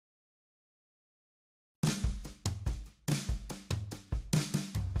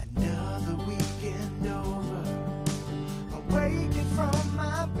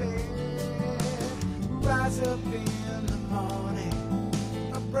up in the morning,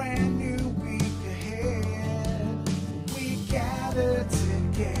 a brand new week ahead. We gather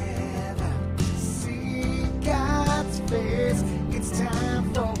together to see God's face. It's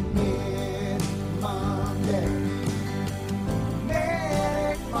time for Mid-Monday.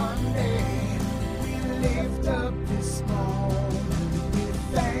 Mid-Monday, we lift up this moment with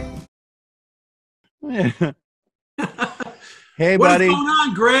thanks. Hey, What buddy. is going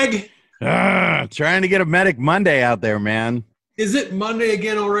on, Greg? Trying to get a Medic Monday out there, man. Is it Monday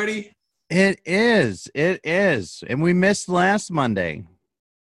again already? It is. It is. And we missed last Monday.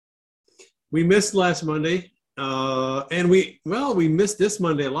 We missed last Monday, and we missed this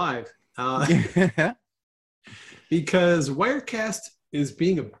Monday live because Wirecast is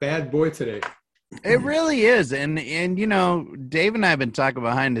being a bad boy today. It really is. And you know, Dave and I have been talking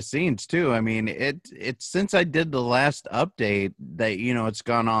behind the scenes too. I mean, it's since I did the last update that, you know, it's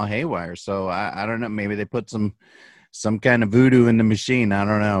gone all haywire. So I don't know, maybe they put some kind of voodoo in the machine. I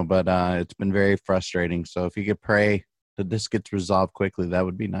don't know, but it's been very frustrating. So if you could pray that this gets resolved quickly, that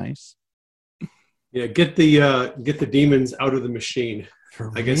would be nice. Yeah, get the demons out of the machine. For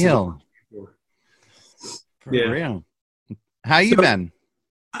I guess. real. For Yeah. real. How you been?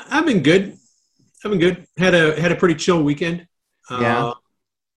 I've been good. Had a pretty chill weekend. Yeah.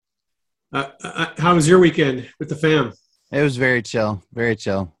 How was your weekend with the fam? It was very chill. Very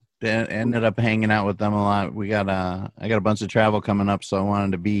chill. Ended up hanging out with them a lot. I got a bunch of travel coming up, so I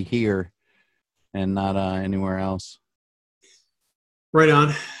wanted to be here and not anywhere else. Right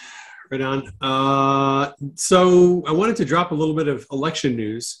on. So I wanted to drop a little bit of election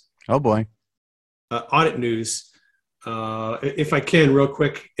news, Oh boy. audit news, if I can, real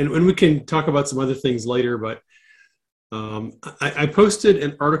quick, and we can talk about some other things later. But I posted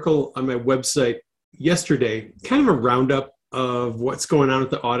an article on my website yesterday, kind of a roundup of what's going on with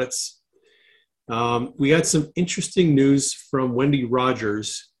the audits. We got some interesting news from Wendy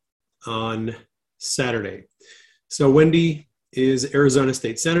Rogers on Saturday. So Wendy is Arizona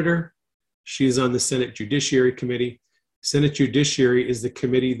State Senator. She's on the Senate Judiciary Committee. Senate Judiciary is the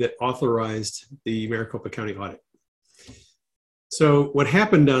committee that authorized the Maricopa County audit. So what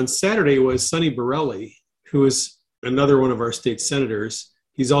happened on Saturday was Sonny Borelli, who is another one of our state senators,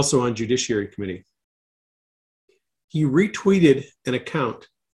 he's also on Judiciary Committee. He retweeted an account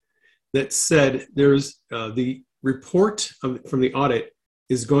that said there's the report from the audit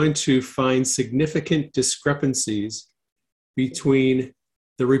is going to find significant discrepancies between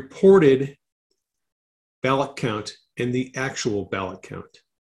the reported ballot count and the actual ballot count.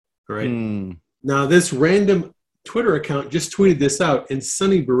 All right. Now, this random Twitter account just tweeted this out, and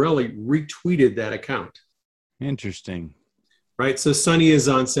Sonny Borelli retweeted that account. Interesting. Right. So Sonny is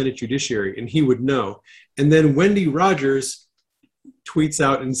on Senate Judiciary, and he would know. And then Wendy Rogers tweets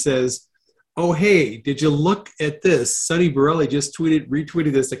out and says, "Oh, hey, did you look at this? Sonny Borelli just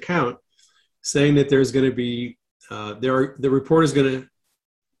retweeted this account saying that there's going to be the report is going to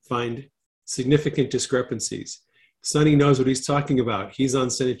find significant discrepancies. Sonny knows what he's talking about. He's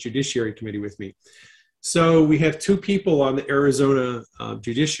on Senate Judiciary Committee with me." So we have two people on the Arizona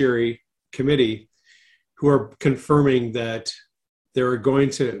Judiciary Committee who are confirming that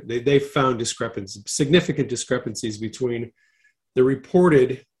they found significant discrepancies between the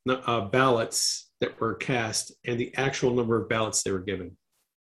reported ballots that were cast and the actual number of ballots they were given.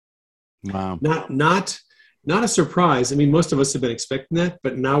 Wow. Not a surprise. I mean, most of us have been expecting that,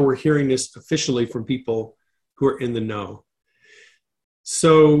 but now we're hearing this officially from people who are in the know.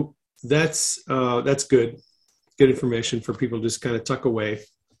 So that's good information for people to just kind of tuck away.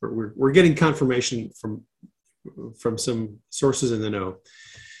 We're getting confirmation from some sources in the know.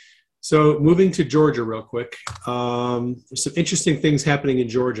 So moving to Georgia real quick. There's some interesting things happening in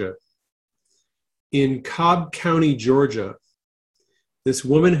Georgia. In Cobb County, Georgia, this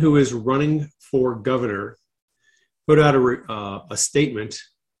woman who is running for governor put out a statement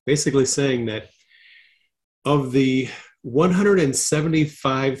basically saying that of the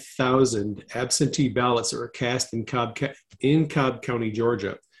 175,000 absentee ballots that were cast in Cobb County,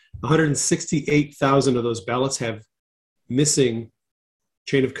 Georgia, 168,000 of those ballots have missing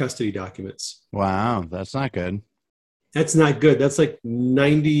chain of custody documents. Wow, that's not good. That's not good. That's like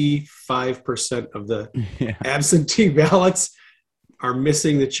 95% of the absentee ballots are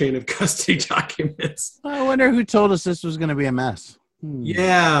missing the chain of custody documents. I wonder who told us this was going to be a mess.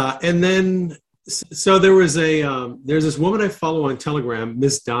 Yeah, and then so there's this woman I follow on Telegram,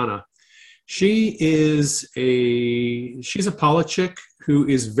 Miss Donna. She's a politic who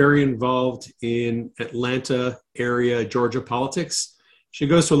is very involved in Atlanta area Georgia politics. She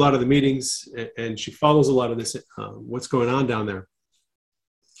goes to a lot of the meetings and she follows a lot of this, what's going on down there.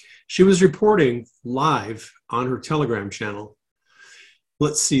 She was reporting live on her Telegram channel.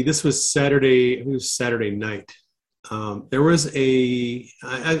 Let's see, this was Saturday, I think it was Saturday night. There was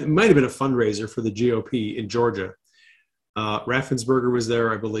it might have been a fundraiser for the GOP in Georgia. Raffensperger was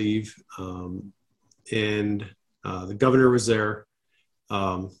there, I believe, and the governor was there,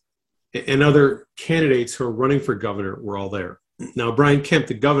 and other candidates who are running for governor were all there. Now, Brian Kemp,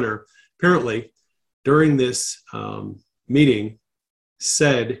 the governor, apparently during this meeting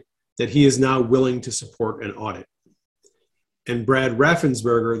said that he is now willing to support an audit. And Brad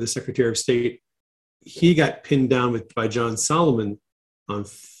Raffensperger, the Secretary of State, he got pinned down by John Solomon on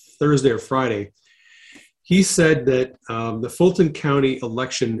Thursday or Friday. He said that the Fulton County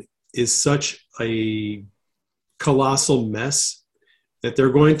election is such a colossal mess that they're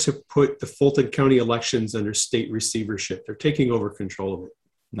going to put the Fulton County elections under state receivership. They're taking over control of it.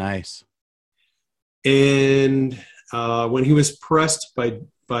 Nice. And when he was pressed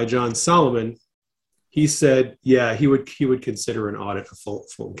by John Solomon, he said, yeah, he would consider an audit of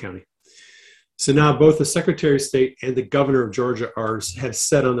Fulton County. So now both the Secretary of State and the governor of Georgia have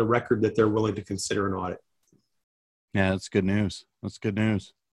said on the record that they're willing to consider an audit. Yeah, that's good news. That's good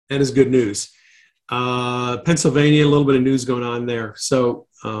news. That is good news. Pennsylvania, a little bit of news going on there. So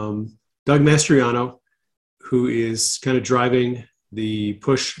Doug Mastriano, who is kind of driving the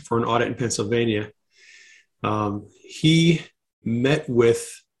push for an audit in Pennsylvania, he met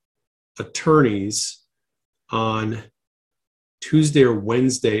with attorneys on Tuesday or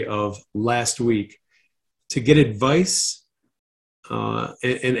Wednesday of last week to get advice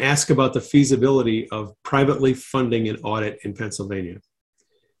and ask about the feasibility of privately funding an audit in Pennsylvania,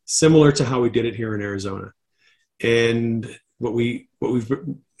 similar to how we did it here in Arizona. And what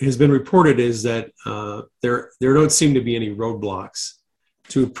has been reported is that there don't seem to be any roadblocks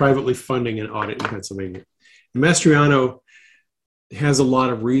to privately funding an audit in Pennsylvania. Mastriano has a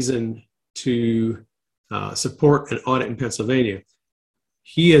lot of reason to support an audit in Pennsylvania.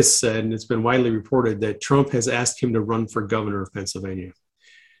 He has said, and it's been widely reported, that Trump has asked him to run for governor of Pennsylvania.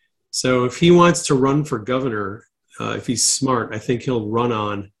 So if he wants to run for governor, if he's smart, I think he'll run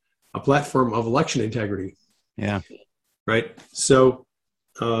on a platform of election integrity. Yeah. Right. So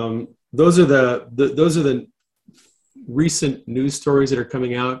those are the recent news stories that are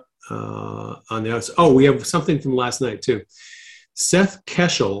coming out on the outside. Oh, we have something from last night too. Seth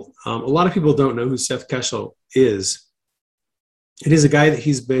Keshel. A lot of people don't know who Seth Keshel is. It is a guy that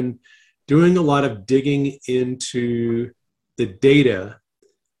he's been doing a lot of digging into the data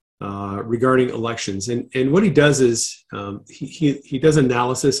regarding elections. And what he does is he does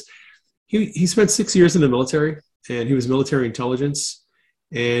analysis. He spent 6 years in the military, and he was military intelligence.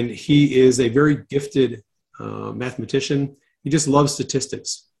 And he is a very gifted mathematician. He just loves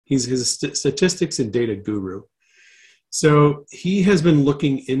statistics. He's a statistics and data guru. So he has been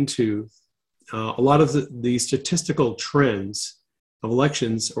looking into a lot of the statistical trends of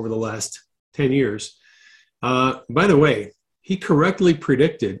elections over the last 10 years. By the way, he correctly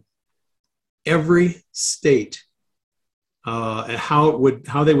predicted every state and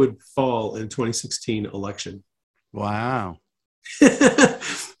how they would fall in 2016 election. Wow.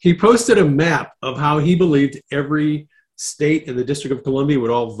 He posted a map of how he believed every state in the District of Columbia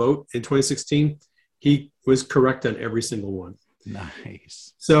would all vote in 2016. He was correct on every single one.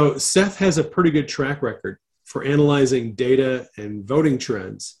 Nice. So Seth has a pretty good track record for analyzing data and voting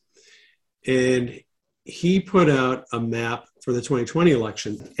trends. And he put out a map for the 2020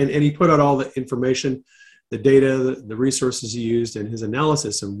 election, and he put out all the information, the data, the resources he used, and his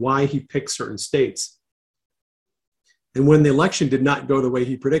analysis and why he picked certain states. And when the election did not go the way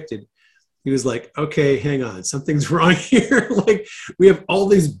he predicted, he was like, okay, hang on, something's wrong here. Like, we have all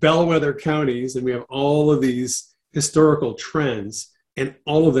these bellwether counties and we have all of these historical trends, and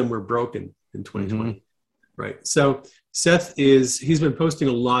all of them were broken in 2020. Mm-hmm. Right. So Seth he's been posting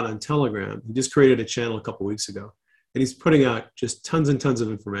a lot on Telegram. He just created a channel a couple of weeks ago, and he's putting out just tons and tons of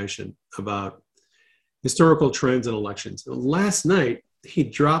information about historical trends in elections. Last night, he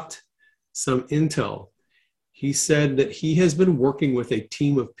dropped some intel. He said that he has been working with a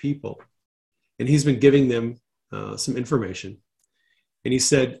team of people, and he's been giving them some information. And he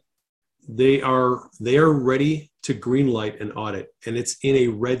said they are ready to greenlight an audit, and it's in a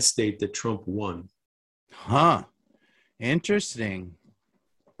red state that Trump won. Huh. Interesting.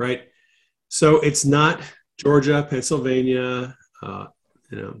 Right. So it's not Georgia, Pennsylvania.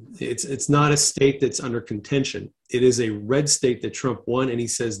 It's not a state that's under contention. It is a red state that Trump won, and he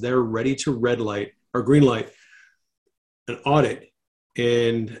says they're ready to red light or green light an audit.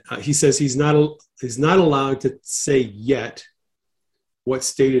 And he says he's not allowed to say yet what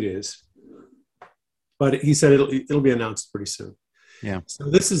state it is, but he said it'll be announced pretty soon. Yeah. So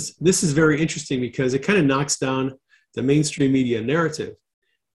this is very interesting because it kind of knocks down the mainstream media narrative,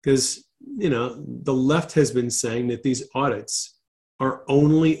 because the left has been saying that these audits are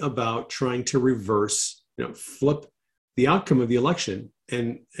only about trying to reverse, flip the outcome of the election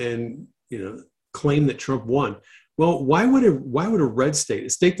and claim that Trump won. Well, why would a red state, a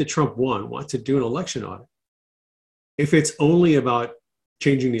state that Trump won, want to do an election audit if it's only about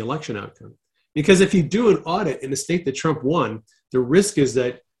changing the election outcome? Because if you do an audit in a state that Trump won, the risk is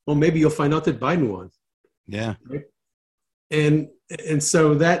that, well, maybe you'll find out that Biden won. Yeah. Right? And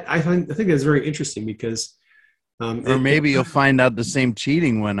so that I think that's very interesting because or maybe you'll find out the same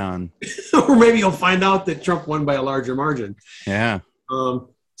cheating went on. or maybe you'll find out that Trump won by a larger margin. Yeah.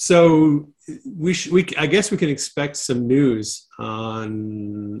 So I guess we can expect some news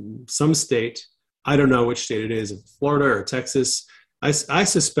on some state. I don't know which state it is, Florida or Texas. I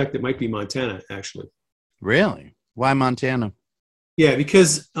suspect it might be Montana, actually. Really? Why Montana? Yeah,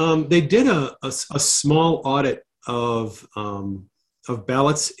 because they did a small audit of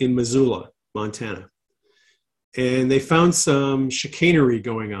ballots in Missoula, Montana, and they found some chicanery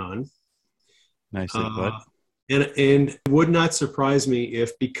going on. Nice. What? And it would not surprise me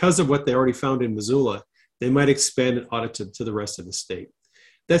if, because of what they already found in Missoula, they might expand an audit to the rest of the state.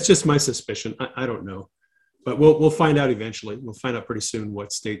 That's just my suspicion. I don't know, but we'll find out eventually. We'll find out pretty soon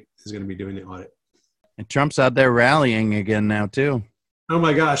what state is going to be doing the audit. And Trump's out there rallying again now too. Oh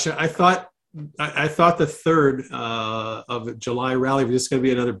my gosh! I thought the 3rd of July rally was just going to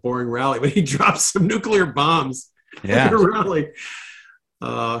be another boring rally, but he dropped some nuclear bombs at the rally.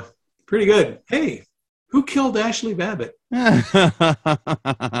 Pretty good. Hey, who killed Ashley Babbitt?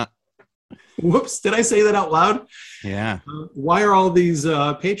 Whoops! Did I say that out loud? Yeah. Why are all these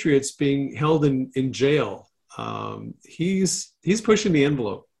patriots being held in jail? He's pushing the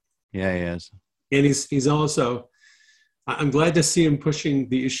envelope. Yeah, he is. And he's also. I'm glad to see him pushing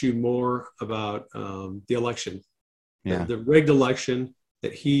the issue more about the election, the rigged election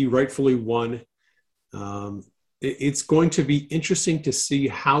that he rightfully won. It's going to be interesting to see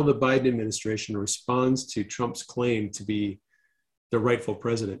how the Biden administration responds to Trump's claim to be the rightful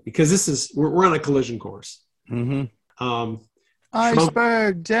president, because we're on a collision course. Mm-hmm.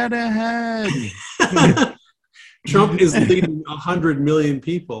 Iceberg dead ahead. Trump is leading 100 million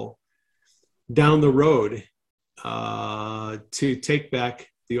people down the road to take back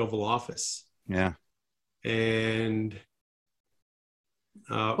the Oval Office. Yeah. And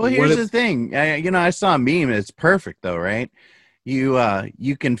well, here's the thing. I saw a meme. It's perfect though, right?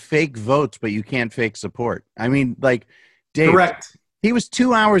 You can fake votes, but you can't fake support. I mean, like, Dave, correct. He was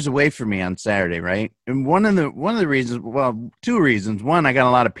 2 hours away from me on Saturday, right? And one of the reasons, well, two reasons. One, I got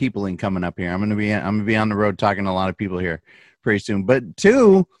a lot of people coming up here. I'm gonna be on the road talking to a lot of people here pretty soon. But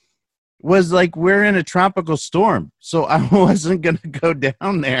two was, like, we're in a tropical storm, so I wasn't gonna go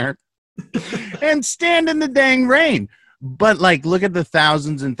down there and stand in the dang rain. But, like, look at the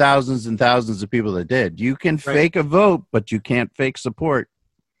thousands and thousands and thousands of people that did. You can fake a vote, but you can't fake support.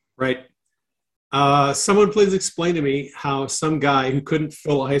 Right. Someone please explain to me how some guy who couldn't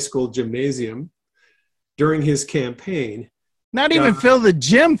fill a high school gymnasium during his campaign. Not even fill the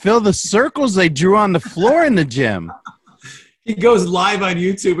gym, fill the circles they drew on the floor in the gym. He goes live on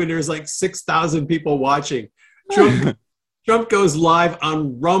YouTube and there's like 6,000 people watching. Trump goes live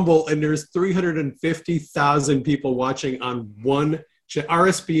on Rumble and there's 350,000 people watching on one.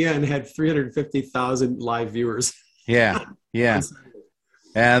 RSBN had 350,000 live viewers. Yeah.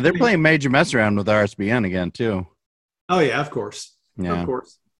 Yeah, they're playing major mess around with RSBN again, too. Oh, yeah, of course. Yeah. Of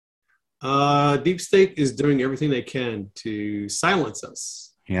course. Deep State is doing everything they can to silence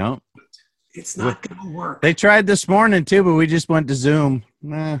us. Yeah. It's not going to work. They tried this morning, too, but we just went to Zoom.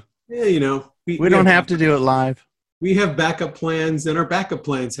 Yeah, we don't have to do it live. We have backup plans, and our backup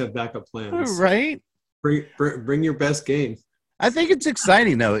plans have backup plans. Right. Bring your best game. I think it's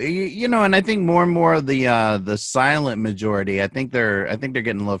exciting though, and I think more and more of the silent majority. I think they're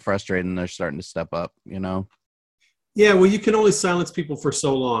getting a little frustrated and they're starting to step up. Yeah, well, you can only silence people for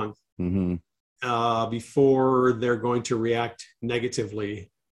so long before they're going to react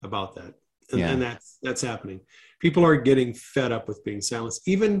negatively about that, and that's happening. People are getting fed up with being silenced.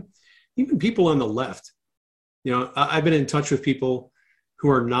 Even people on the left. I've been in touch with people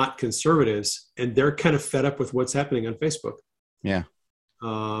who are not conservatives, and they're kind of fed up with what's happening on Facebook. Yeah.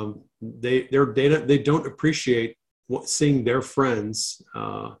 They don't appreciate seeing their friends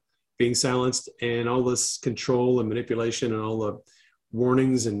being silenced, and all this control and manipulation and all the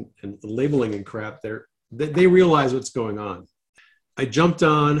warnings and labeling and crap. They realize what's going on. I jumped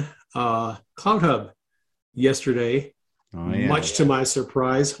on CloutHub yesterday, much to my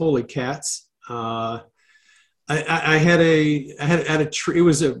surprise. Holy cats. I I had a treat. It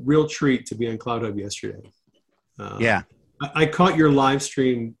was a real treat to be on Cloud Hub yesterday. Yeah. I caught your live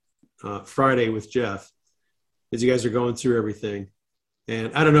stream Friday with Jeff as you guys are going through everything.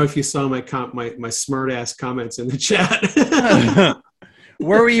 And I don't know if you saw my smart ass comments in the chat.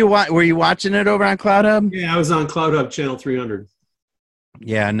 Where were you watching it over on Cloud Hub? Yeah, I was on Cloud Hub channel 300.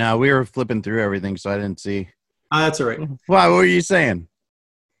 Yeah, no, we were flipping through everything, so I didn't see. That's all right. Why? What were you saying?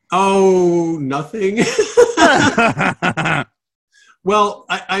 Oh, nothing. Well,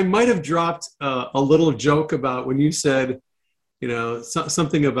 I might have dropped a little joke about when you said,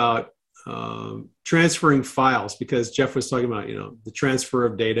 something about transferring files, because Jeff was talking about, the transfer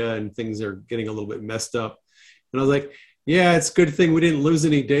of data and things are getting a little bit messed up. And I was like, yeah, it's a good thing we didn't lose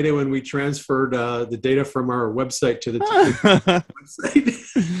any data when we transferred the data from our website to the website.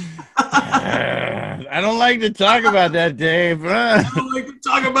 I don't like to talk about that, Dave. I don't like to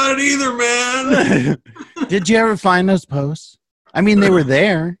talk about it either, man. Did you ever find those posts? I mean, they were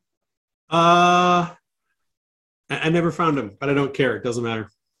there. I never found them, but I don't care. It doesn't matter.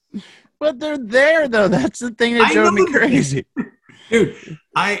 But they're there, though. That's the thing that drove me crazy. Dude,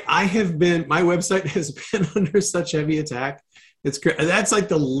 my website has been under such heavy attack. It's that's like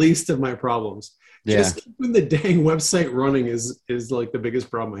the least of my problems. Yeah. Just keeping the dang website running is like the biggest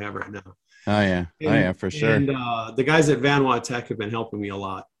problem I have right now. Oh yeah, for sure. And the guys at Vanwa Tech have been helping me a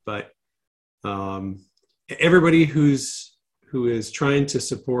lot. But everybody who is trying to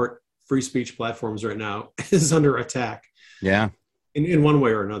support free speech platforms right now is under attack. Yeah. In one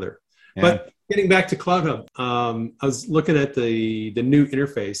way or another. Yeah. But getting back to Cloud Hub, I was looking at the new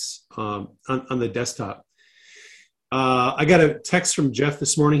interface on the desktop. I got a text from Jeff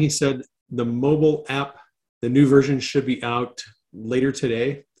this morning. He said the mobile app, the new version should be out later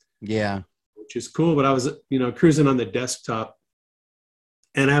today. Yeah, which is cool. But I was, cruising on the desktop,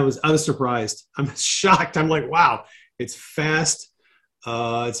 and I was surprised. I'm shocked. I'm like, wow, it's fast.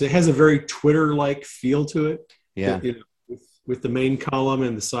 It has a very Twitter-like feel to it. Yeah. With the main column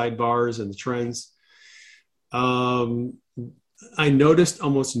and the sidebars and the trends. I noticed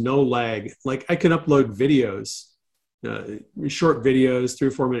almost no lag. Like I can upload videos, short videos, 3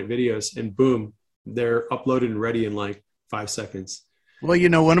 or 4 minute videos, and boom, they're uploaded and ready in like 5 seconds. Well,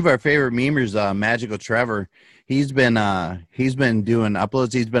 one of our favorite memers, Magical Trevor, he's been doing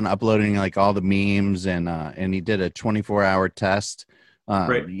uploads. He's been uploading like all the memes, and he did a 24-hour test,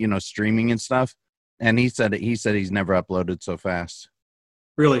 right. Streaming and stuff. And he said he's never uploaded so fast.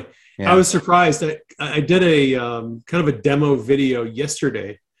 Really? Yeah. I was surprised. I did a kind of a demo video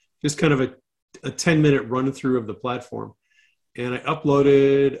yesterday, just kind of a 10-minute run through of the platform. And I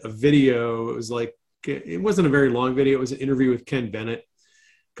uploaded a video. It wasn't a very long video. It was an interview with Ken Bennett,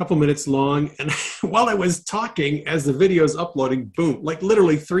 a couple minutes long. And while I was talking, as the video is uploading, boom, like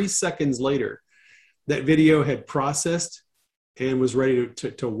literally 3 seconds later, that video had processed and was ready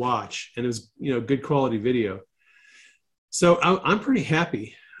to watch, and it was good quality video. So I'm pretty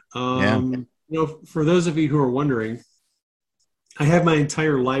happy. For those of you who are wondering, I have my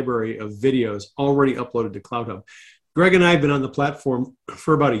entire library of videos already uploaded to Cloud Hub. Greg and I have been on the platform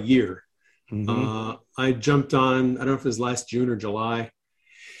for about a year. Mm-hmm. I jumped on, I don't know if it was last June or July,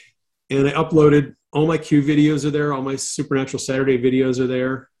 and I uploaded all my Q videos are there, all my Supernatural Saturday videos are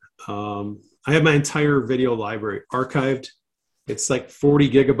there. I have my entire video library archived. It's like 40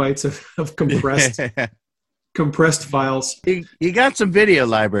 gigabytes of compressed files. You got some video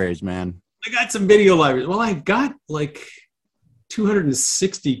libraries, man. I got some video libraries. Well, I've got like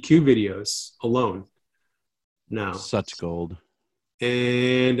 260 Q videos alone now. Such gold.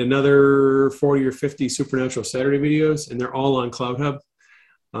 And another 40 or 50 Supernatural Saturday videos, and they're all on Cloud Hub.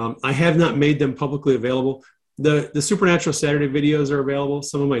 I have not made them publicly available. The Supernatural Saturday videos are available.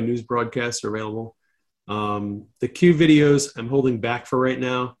 Some of my news broadcasts are available. The Q videos I'm holding back for right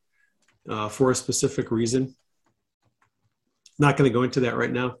now for a specific reason. Not going to go into that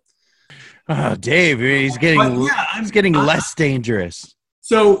right now. Oh, Dave, he's getting less dangerous.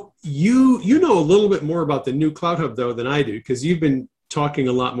 So you know a little bit more about the new Cloud Hub though than I do, because you've been talking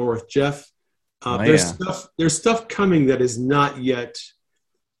a lot more with Jeff. There's stuff coming that is not yet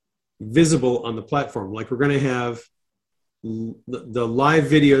visible on the platform. Like we're going to have the live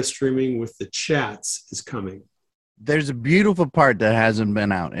video streaming with the chats is coming. There's a beautiful part that hasn't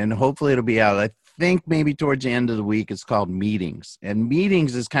been out, and hopefully it'll be out. I think maybe towards the end of the week. It's called Meetings, and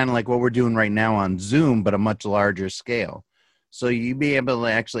Meetings is kind of like what we're doing right now on Zoom, but a much larger scale. So you'd be able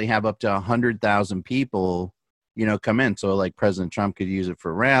to actually have up to 100,000 people, come in. So like President Trump could use it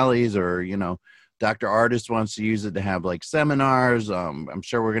for rallies, or Dr. Artist wants to use it to have like seminars. I'm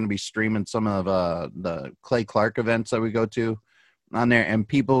sure we're going to be streaming some of the Clay Clark events that we go to on there, and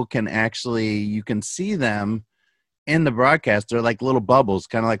people can you can see them in the broadcast, they're like little bubbles,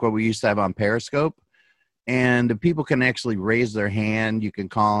 kind of like what we used to have on Periscope. And the people can actually raise their hand. You can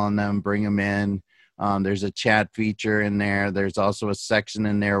call on them, bring them in. There's a chat feature in there. There's also a section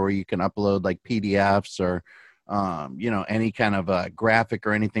in there where you can upload like PDFs or, any kind of a graphic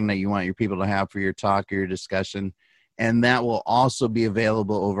or anything that you want your people to have for your talk or your discussion. And that will also be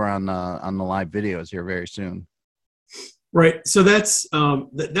available over on the live videos here very soon. Right. So that's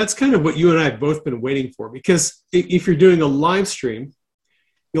kind of what you and I have both been waiting for, because if you're doing a live stream,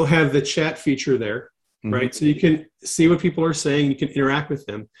 you'll have the chat feature there, right? So you can see what people are saying, you can interact with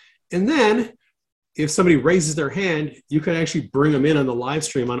them. And then if somebody raises their hand, you can actually bring them in on the live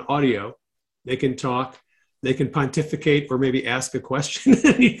stream on audio. They can talk, they can pontificate, or maybe ask a question.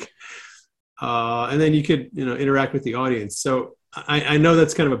 And then you could, interact with the audience. So I know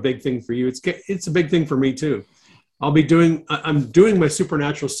that's kind of a big thing for you. It's a big thing for me too. I'm doing my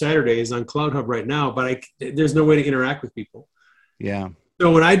Supernatural Saturdays on CloutHub right now, but there's no way to interact with people. Yeah.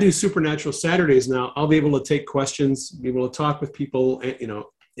 So when I do Supernatural Saturdays now, I'll be able to take questions, be able to talk with people,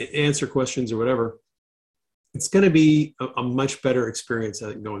 answer questions or whatever. It's going to be a much better experience, I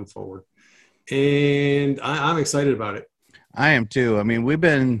think, going forward. And I'm excited about it. I am too. I mean, we've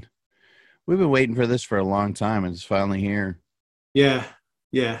been waiting for this for a long time, and it's finally here. Yeah.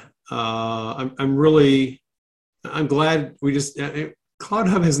 I'm glad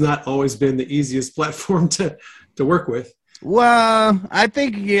CloutHub has not always been the easiest platform to work with. Well, I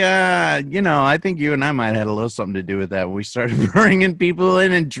think, I think you and I might have had a little something to do with that when we started bringing people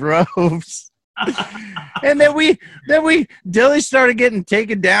in droves. And then Dilly started getting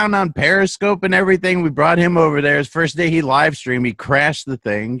taken down on Periscope and everything. We brought him over there. His first day he live streamed, he crashed the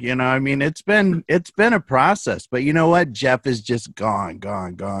thing. It's been a process, but you know what? Jeff is just gone,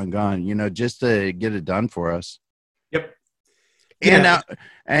 just to get it done for us. Yep. And Yeah.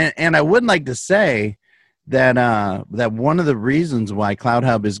 And I would like to say that one of the reasons why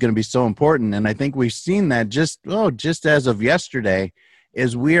CloutHub is going to be so important, and I think we've seen that just as of yesterday,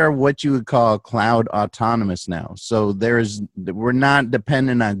 is we are what you would call cloud autonomous now. So we're not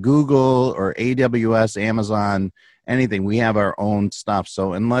dependent on Google or AWS, Amazon, anything. We have our own stuff.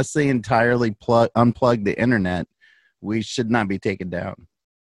 So unless they entirely unplug the internet, we should not be taken down.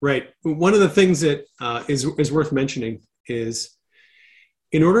 Right. One of the things that is worth mentioning is,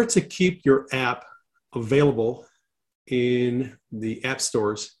 in order to keep your app available in the app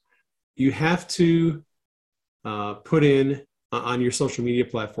stores, you have to put in on your social media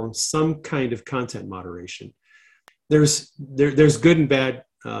platform some kind of content moderation. There's good and bad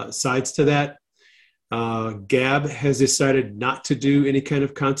sides to that. Gab has decided not to do any kind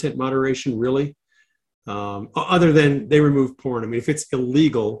of content moderation, really, other than they remove porn. I mean, if it's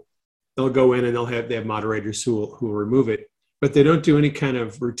illegal, they'll go in and they have moderators who will remove it, but they don't do any kind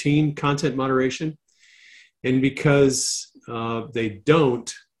of routine content moderation. And because they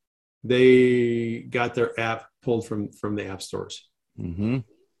got their app pulled from the app stores. Mm-hmm.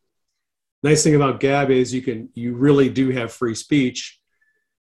 Nice thing about Gab is you really do have free speech,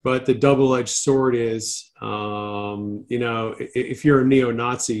 but the double-edged sword is, if you're a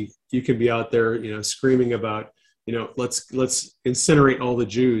neo-Nazi, you can be out there, screaming about, let's incinerate all the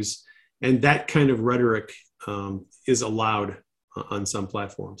Jews, and that kind of rhetoric is allowed on some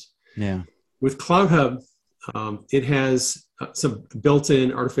platforms. Yeah. With CloutHub, it has some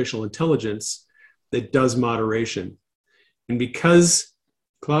built-in artificial intelligence that does moderation. And because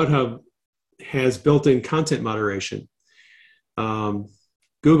CloutHub has built-in content moderation,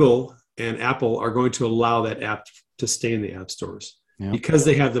 Google and Apple are going to allow that app to stay in the app stores because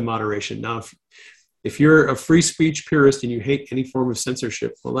they have the moderation. Now, if you're a free speech purist and you hate any form of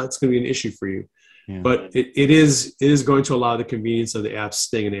censorship, well, that's going to be an issue for you. Yeah. But it is going to allow the convenience of the apps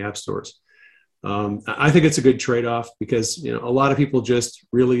staying in the app stores. I think it's a good trade-off because, a lot of people just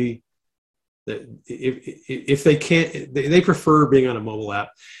really, if they can't, they prefer being on a mobile app.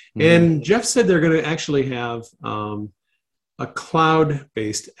 Mm-hmm. And Jeff said they're going to actually have a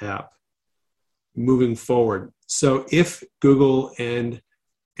cloud-based app moving forward. So if Google and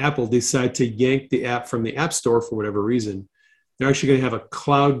Apple decide to yank the app from the App Store for whatever reason, they're actually going to have a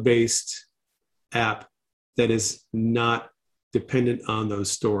cloud-based app that is not dependent on those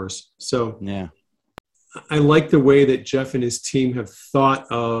stores. So yeah, I like the way that Jeff and his team have thought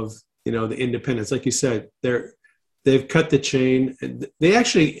of, the independence. Like you said, they've cut the chain. They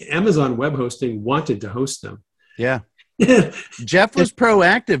actually, Amazon Web Hosting wanted to host them. Yeah. Jeff was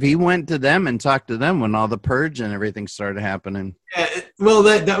proactive. He went to them and talked to them when all the purge and everything started happening. Yeah, well,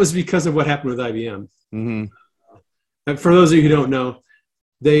 that was because of what happened with IBM. Mm-hmm. And for those of you who don't know,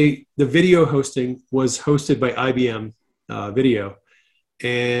 the video hosting was hosted by IBM Video.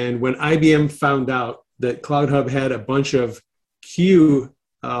 And when IBM found out that CloudHub had a bunch of Q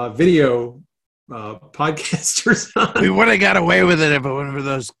video podcasters on. We would have got away with it if it wasn't for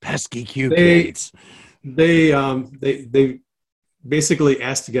those pesky Q They- kids. They basically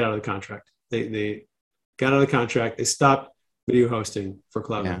asked to get out of the contract. They got out of the contract. They stopped video hosting for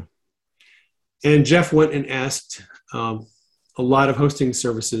CloudHub. Yeah. And Jeff went and asked a lot of hosting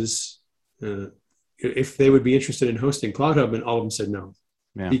services if they would be interested in hosting CloudHub, and all of them said no,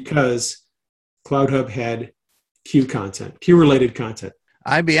 because CloudHub had Q content, Q-related content.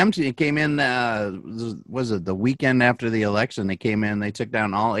 IBM came in, was it the weekend after the election? They came in, they took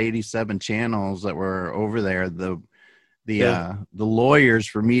down all 87 channels that were over there. The lawyers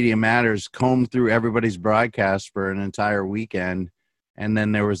for Media Matters combed through everybody's broadcast for an entire weekend. And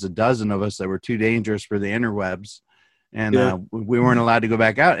then there was a dozen of us that were too dangerous for the interwebs. And we weren't allowed to go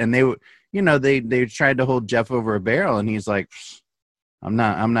back out. And they tried to hold Jeff over a barrel, and he's like, I'm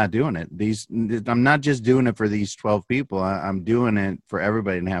not doing it. I'm not just doing it for these 12 people. I'm doing it for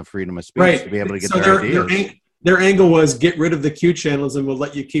everybody to have freedom of speech, to be able to get their ideas. Their angle was get rid of the Q channels and we'll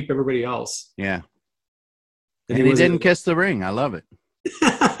let you keep everybody else. Yeah. And he didn't kiss the ring. I love it.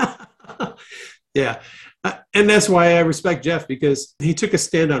 Yeah. And that's why I respect Jeff, because he took a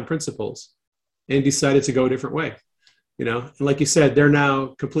stand on principles and decided to go a different way. And like you said, they're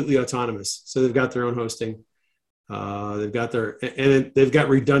now completely autonomous. So they've got their own hosting. They've got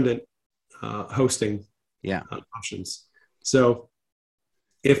redundant hosting options. So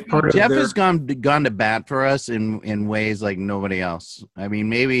if part of Jeff has gone to bat for us in ways like nobody else. I mean,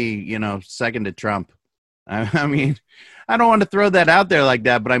 maybe, second to Trump. I mean, I don't want to throw that out there like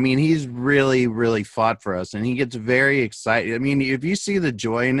that, but I mean, he's really, really fought for us, and he gets very excited. I mean, if you see the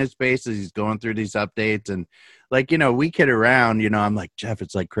joy in his face as he's going through these updates, and we kid around, I'm like, Jeff,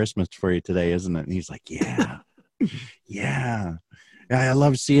 it's like Christmas for you today, isn't it? And he's like, yeah, yeah. I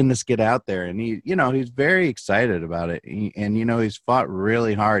love seeing this get out there. And he's very excited about it. He's fought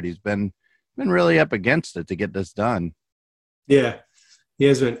really hard. He's been really up against it to get this done. Yeah, he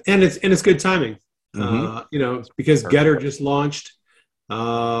has been. And it's good timing. Because Getter just launched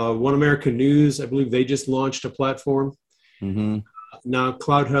One American News. I believe they just launched a platform. Mm-hmm. Now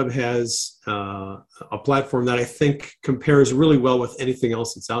CloudHub has a platform that I think compares really well with anything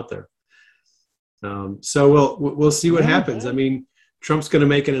else that's out there. So we'll see what happens. I mean, Trump's going to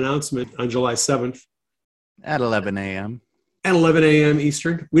make an announcement on July 7th. At 11 a.m. At 11 a.m.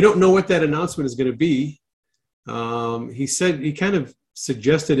 Eastern. We don't know what that announcement is going to be. He kind of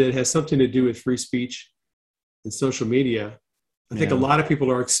suggested it has something to do with free speech and social media. I think a lot of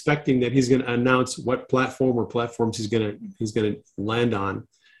people are expecting that he's going to announce what platform or platforms he's going to land on,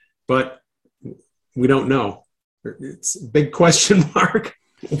 but we don't know. It's a big question mark.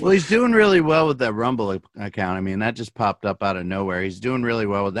 Well, he's doing really well with that Rumble account. I mean, that just popped up out of nowhere. He's doing really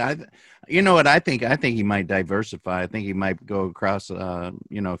well with that. You know what I think? I think he might diversify. I think he might go across, a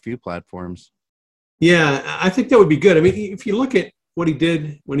few platforms. Yeah, I think that would be good. I mean, if you look at what he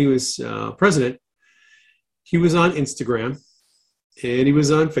did when he was president, he was on Instagram, and he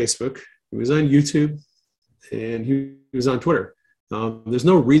was on Facebook, he was on YouTube, and he was on Twitter. There's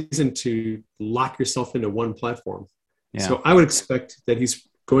no reason to lock yourself into one platform. Yeah. So I would expect that he's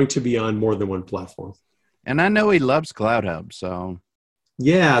going to be on more than one platform. And I know he loves CloudHub, so.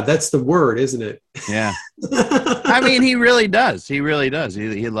 Yeah, that's the word, isn't it? Yeah. I mean, he really does. He really does.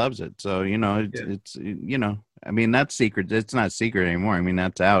 He loves it. So, it's I mean, that's secret. It's not secret anymore. I mean,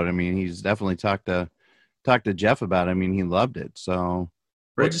 that's out. I mean, he's definitely talked to Jeff about it. I mean, he loved it. So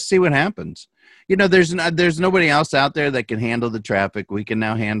we'll just see what happens. There's nobody else out there that can handle the traffic. We can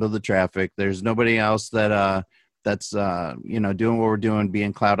now handle the traffic. There's nobody else that's doing what we're doing,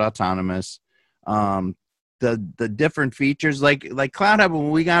 being cloud autonomous. The different features like CloudHub,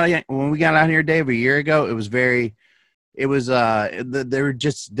 when we got out here, Dave, a year ago, they were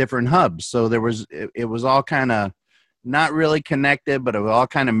just different hubs. So it was all kind of not really connected, but it was all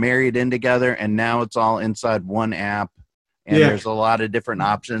kind of married in together. And now it's all inside one app, and there's a lot of different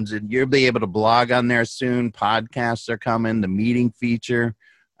options, and you'll be able to blog on there soon. Podcasts are coming, the meeting feature.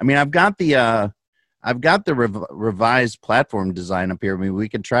 I mean, I've got the revised platform design up here. I mean, we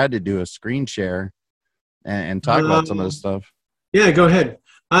could try to do a screen share and talk about some of this stuff. Yeah, go ahead.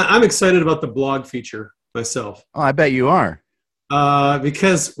 I'm excited about the blog feature myself. Oh, I bet you are.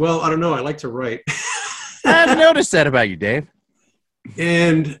 Because, well, I don't know. I like to write. I've noticed that about you, Dave.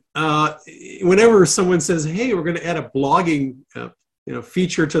 And whenever someone says, "Hey, we're going to add a blogging,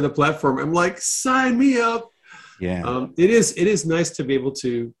 feature to the platform," I'm like, "Sign me up." Yeah. It is nice to be able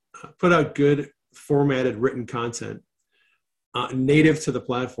to put out good formatted written content native to the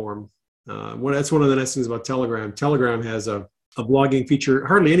platform. That's one of the nice things about Telegram. Telegram has a blogging feature.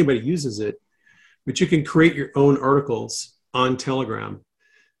 Hardly anybody uses it, but you can create your own articles on Telegram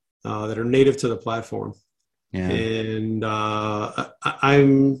that are native to the platform. Yeah. And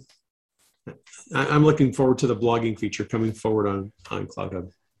I'm looking forward to the blogging feature coming forward on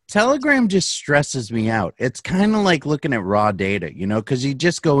CloudHub. Telegram just stresses me out. It's kind of like looking at raw data, you know, because you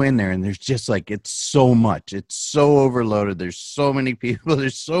just go in there and there's just like, it's so much. It's so overloaded. There's so many people.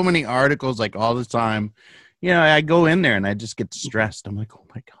 There's so many articles like all the time. You know, I go in there and I just get stressed. I'm like, oh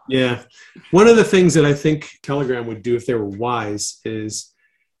my God. Yeah. One of the things that I think Telegram would do if they were wise is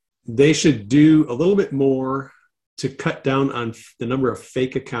they should do a little bit more to cut down on the number of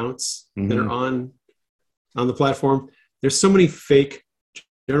fake accounts that are on the platform. There's so many fake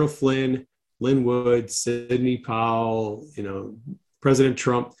General Flynn, Lynn Wood, Sidney Powell, you know, President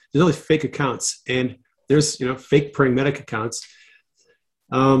Trump. There's all these fake accounts, and there's, you know, fake praying medic accounts.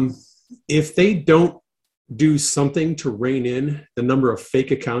 If they don't do something to rein in the number of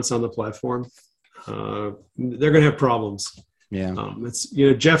fake accounts on the platform, they're going to have problems. Yeah. It's,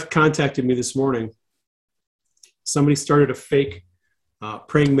 you know, Jeff contacted me this morning. Somebody started a fake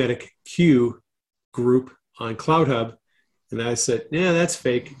praying medic Q group on CloudHub. And I said, yeah, that's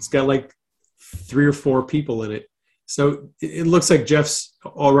fake. It's got like 3 or 4 people in it. So it looks like Jeff's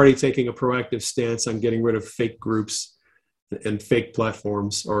already taking a proactive stance on getting rid of fake groups and fake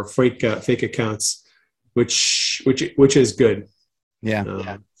platforms or fake accounts, which is good.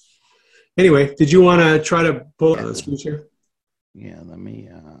 Yeah. Anyway, did you want to try to pull a screen share? Yeah, let me.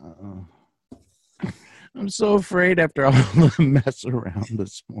 I'm so afraid after all the mess around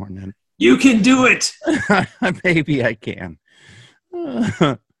this morning. You can do it. Maybe I can.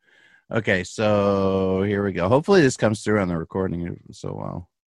 Okay, so here we go. Hopefully this comes through on the recording so well.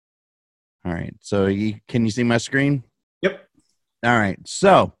 All right, so can you see my screen? Yep. All right,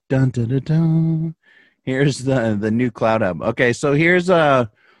 so dun, dun, dun, dun. Here's the new CloudHub. Okay, so here's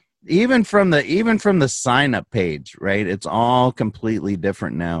even from the sign up page, right? It's all completely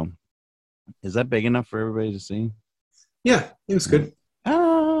different now. Is that big enough for everybody to see? Yeah, it was good.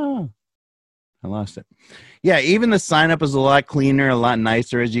 I lost it. Yeah, even the sign up is a lot cleaner, a lot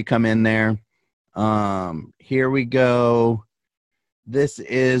nicer as you come in there. Here we go. This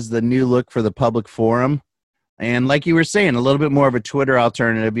is the new look for the public forum. And like you were saying, a little bit more of a Twitter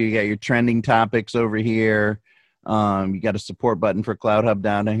alternative. You got your trending topics over here. You got a support button for CloudHub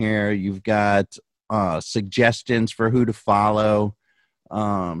down here. You've got suggestions for who to follow.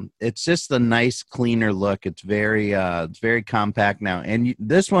 It's just a nice, cleaner look. It's very compact now. And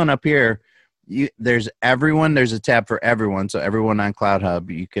this one up here, there's everyone. There's a tab for everyone. So everyone on CloudHub,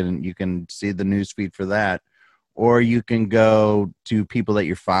 you can see the news feed for that, or you can go to people that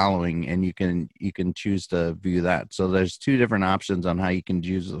you're following and you can choose to view that. So there's 2 different options on how you can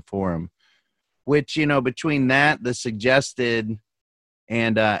use the forum, which, you know, between that, the suggested,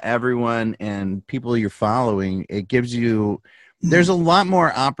 and everyone and people you're following, it gives you. There's a lot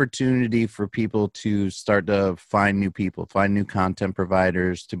more opportunity for people to start to find new people, find new content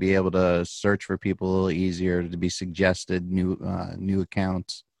providers, to be able to search for people a little easier, to be suggested new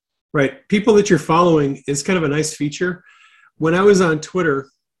accounts. Right. People that you're following is kind of a nice feature. When I was on Twitter,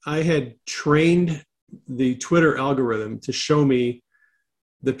 I had trained the Twitter algorithm to show me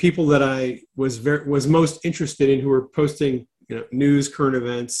the people that I was most interested in, who were posting, you know, news, current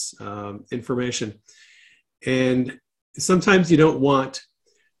events, information. And sometimes you don't want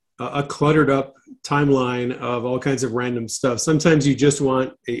a cluttered up timeline of all kinds of random stuff. Sometimes you just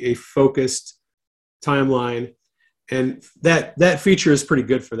want a focused timeline, and that feature is pretty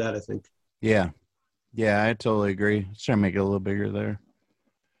good for that, I think. Yeah, I totally agree. Let's try to make it a little bigger there.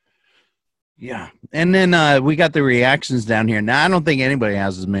 Yeah, and then we got the reactions down here. Now I don't think anybody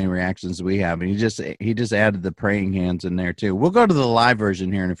has as many reactions as we have, and he just added the praying hands in there too. We'll go to the live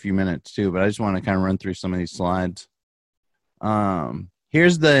version here in a few minutes too, but I just want to kind of run through some of these slides.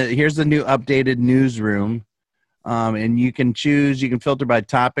 Here's the new updated newsroom, and you can filter by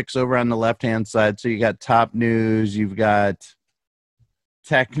topics over on the left hand side. So you got top news, you've got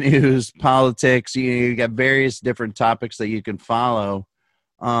tech news, politics. You got various different topics that you can follow.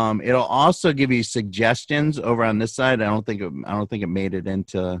 It'll also give you suggestions over on this side. I don't think it made it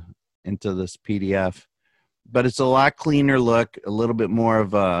into this PDF, but it's a lot cleaner look, a little bit more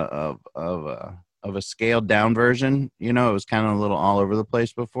of a scaled down version. You know, it was kind of a little all over the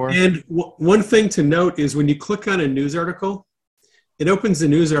place before. And one thing to note is when you click on a news article, it opens the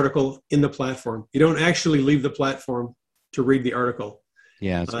news article in the platform. You don't actually leave the platform to read the article.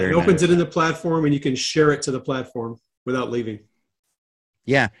 Yeah, it's it opens it in the platform, and you can share it to the platform without leaving.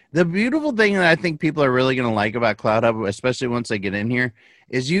 Yeah, the beautiful thing that I think people are really going to like about CloudHub, especially once they get in here,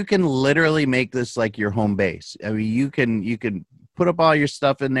 is you can literally make this like your home base. I mean, you can put up all your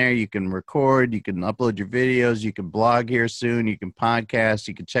stuff in there. You can record, you can upload your videos, you can blog here soon, you can podcast,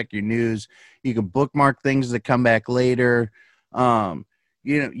 you can check your news, you can bookmark things that come back later.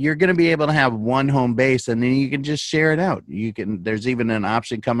 You're going to be able to have one home base, and then you can just share it out. There's even an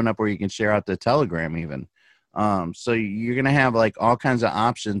option coming up where you can share out the Telegram even. So you're going to have like all kinds of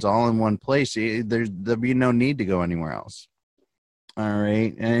options all in one place. There'll be no need to go anywhere else. All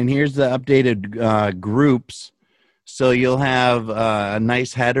right. And here's the updated groups. So you'll have a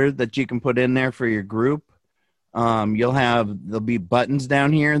nice header that you can put in there for your group. There'll be buttons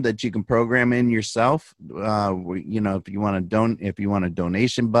down here that you can program in yourself. If you want a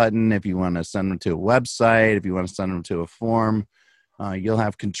donation button, if you want to send them to a website, if you want to send them to a form, you'll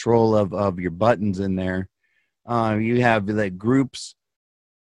have control of your buttons in there. You have the groups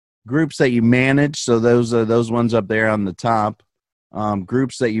that you manage. So those are those ones up there on the top.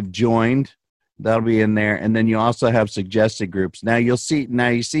 Groups that you've joined, that'll be in there. And then you also have suggested groups. Now you see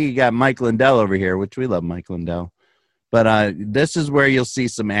you got Mike Lindell over here, which we love Mike Lindell. But this is where you'll see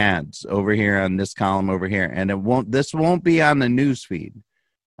some ads over here on this column over here. And this won't be on the news feed.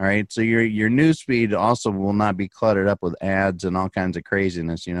 All right. So your news feed also will not be cluttered up with ads and all kinds of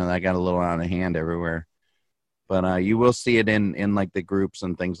craziness. That got a little out of hand everywhere. But you will see it in like the groups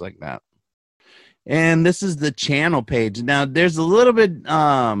and things like that. And this is the channel page. Now there's a little bit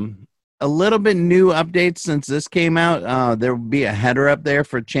new updates since this came out. There will be a header up there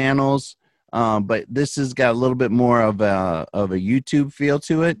for channels, but this has got a little bit more of a YouTube feel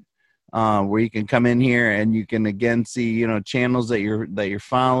to it, where you can come in here and you can again see channels that you're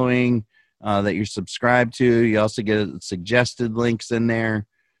following, that you're subscribed to. You also get suggested links in there.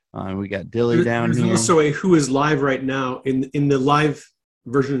 We got Dilly down here. There's also a who is live right now in the live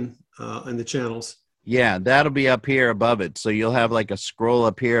version in the channels. Yeah, that'll be up here above it. So you'll have like a scroll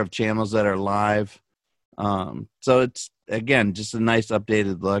up here of channels that are live. So it's, again, just a nice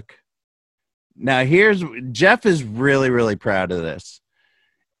updated look. Now Jeff is really, really proud of this.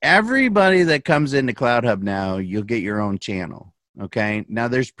 Everybody that comes into CloutHub now, you'll get your own channel. Okay. Now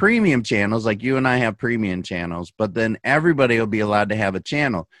there's premium channels, like you and I have premium channels, but then everybody will be allowed to have a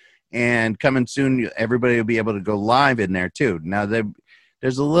channel. And coming soon, everybody will be able to go live in there too. Now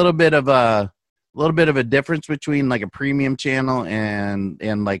there's a little bit of a difference between like a premium channel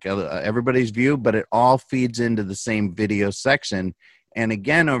and like everybody's view, but it all feeds into the same video section. And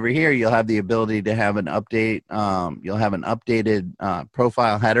again, over here, you'll have the ability to have an update. You'll have an updated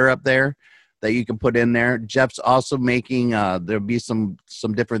profile header up there that you can put in there. Jeff's also making, there'll be some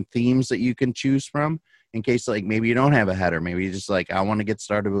different themes that you can choose from in case like maybe you don't have a header. Maybe you just like, I want to get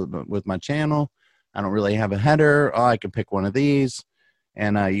started with my channel. I don't really have a header. Oh, I can pick one of these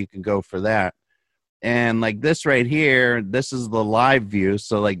and you can go for that. And like this right here, this is the live view.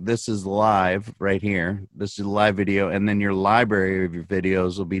 So like this is live right here. This is a live video. And then your library of your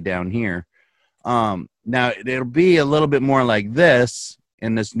videos will be down here. Now it'll be a little bit more like this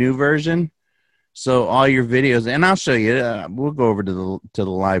in this new version. So all your videos, and I'll show you, we'll go over to the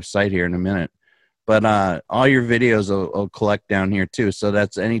live site here in a minute. But all your videos will collect down here too. So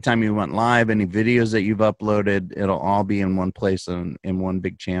that's anytime you went live, any videos that you've uploaded, it'll all be in one place in one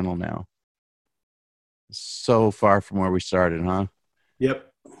big channel now. So far from where we started, huh?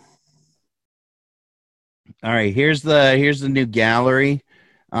 Yep. All right, here's the new gallery.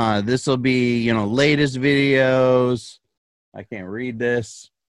 This will be, latest videos. I can't read this.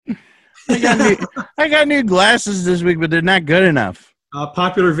 I got new glasses this week, but they're not good enough.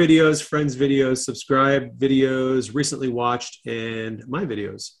 Popular videos, friends videos, subscribe videos, recently watched, and my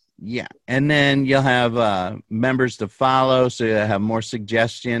videos. Yeah, and then you'll have members to follow, so you'll have more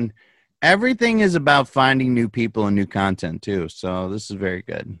suggestion. Everything is about finding new people and new content too. So this is very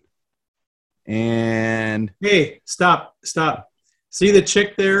good. And hey, stop. See the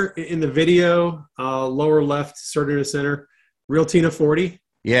chick there in the video, lower left, sort of in the center, Real Tina 40?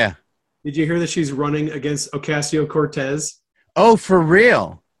 Yeah. Did you hear that she's running against Ocasio-Cortez? Oh, for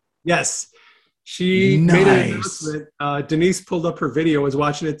real? Yes. She made an announcement. Denise pulled up her video, was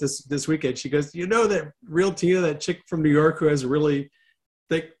watching it this weekend. She goes, that Real Tina, that chick from New York who has a really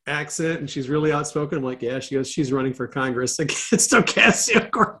thick accent and she's really outspoken? I'm like, yeah. She goes, she's running for Congress against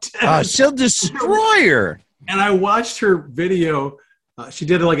Ocasio-Cortez. She'll destroy her. And I watched her video. She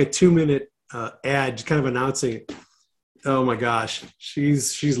did like a 2-minute ad kind of announcing it. Oh my gosh,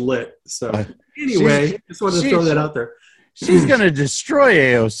 she's lit. So anyway, just wanted to throw that out there. She's going to destroy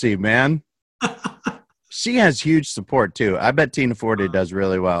AOC, man. She has huge support too. I bet Tina 40 does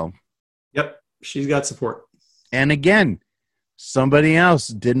really well. Yep, she's got support. And again, somebody else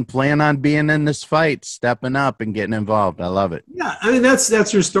didn't plan on being in this fight, stepping up and getting involved. I love it. Yeah, I mean that's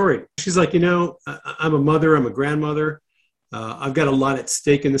her story. She's like, I'm a mother, I'm a grandmother. I've got a lot at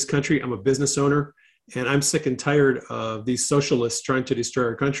stake in this country. I'm a business owner, and I'm sick and tired of these socialists trying to destroy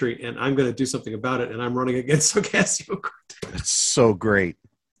our country, and I'm going to do something about it, and I'm running against Ocasio-Cortez. It's so great.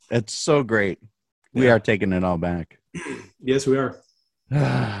 It's so great. We Yeah. are taking it all back. Yes, we are.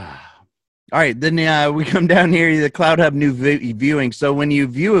 All right, then we come down here, the Cloud Hub new viewing. So when you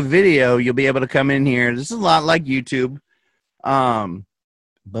view a video, you'll be able to come in here. This is a lot like YouTube,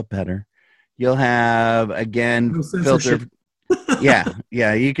 but better. You'll have, again, No censorship. filter.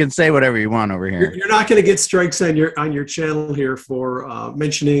 Yeah, you can say whatever you want over here. You're not going to get strikes on your channel here for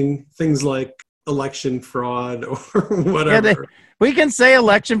mentioning things like election fraud or whatever. We can say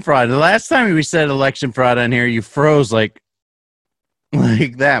election fraud. The last time we said election fraud on here, you froze like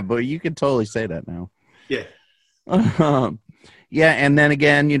that, but you can totally say that now. Yeah. Yeah, and then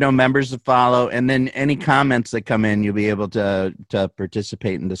again, members to follow, and then any comments that come in, you'll be able to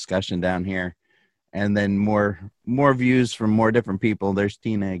participate in discussion down here, and then more views from more different people. There's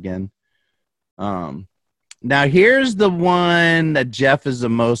Tina again. Now here's the one that Jeff is the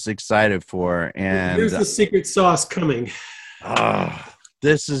most excited for, and Here's the secret sauce coming.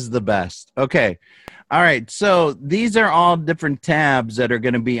 This is the best. Okay. All right. So these are all different tabs that are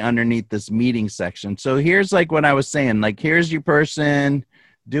going to be underneath this meeting section. So here's like what I was saying, like here's your person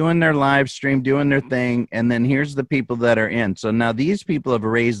doing their live stream, doing their thing. And then here's the people that are in. So now these people have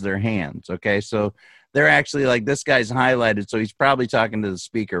raised their hands. Okay. So they're actually like, this guy's highlighted. So he's probably talking to the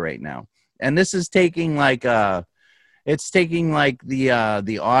speaker right now. And this is taking like, it's taking like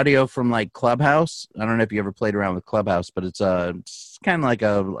the audio from like Clubhouse. I don't know if you ever played around with Clubhouse, but it's kind of like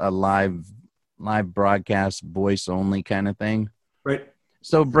a live broadcast, voice only kind of thing. Right.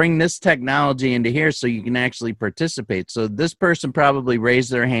 So bring this technology into here so you can actually participate. So this person probably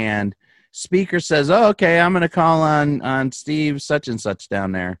raised their hand. Speaker says, "Oh, okay, I'm going to call on Steve such and such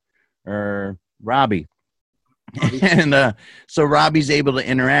down there, or Robbie." And so Robbie's able to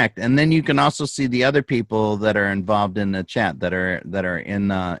interact, and then you can also see the other people that are involved in the chat that are in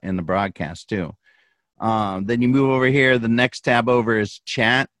the broadcast too. Then you move over here. The next tab over is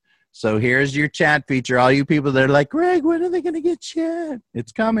chat. So here's your chat feature. All you people that are like, Greg, when are they going to get chat?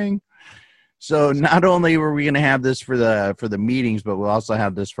 It's coming. So not only were we going to have this for the meetings, but we'll also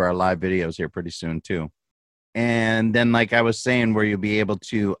have this for our live videos here pretty soon too. And then, like I was saying, where you'll be able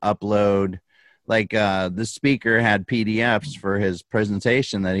to upload. Like the speaker had PDFs for his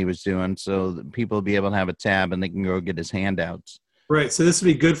presentation that he was doing, so people will be able to have a tab and they can go get his handouts. Right. So this would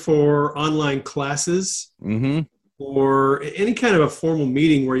be good for online classes or any kind of a formal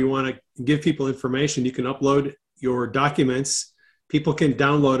meeting where you want to give people information. You can upload your documents. People can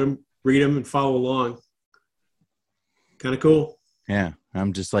download them, read them, and follow along. Kind of cool. Yeah,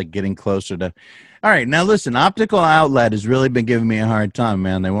 I'm just like getting closer to. All right, now listen, Optical Outlet has really been giving me a hard time,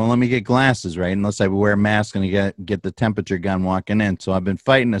 man. They won't let me get glasses, right? Unless I wear a mask and get the temperature gun walking in. So I've been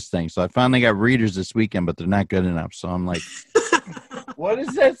fighting this thing. So I finally got readers this weekend, but they're not good enough. So I'm like, what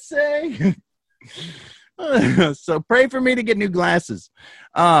does that say? So pray for me to get new glasses.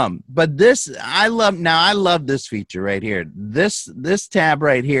 But this, I love this feature right here. This tab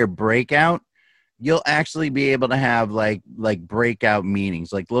right here, breakout. You'll actually be able to have like breakout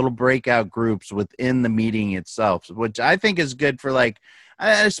meetings, like little breakout groups within the meeting itself, which I think is good for like,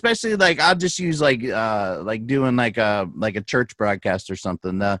 especially like I'll just use like doing like a church broadcast or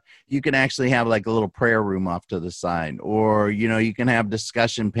something. You can actually have like a little prayer room off to the side, or you can have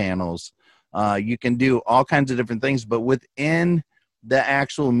discussion panels. You can do all kinds of different things, but within the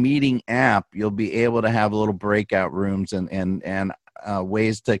actual meeting app, you'll be able to have little breakout rooms and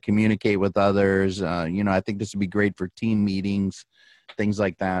ways to communicate with others. I think this would be great for team meetings, things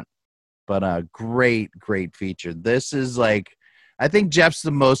like that. But great feature. This is like, I think Jeff's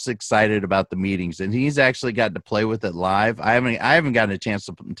the most excited about the meetings, and he's actually got to play with it live. I haven't gotten a chance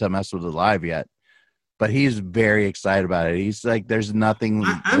to mess with it live yet, but he's very excited about it. He's like, there's nothing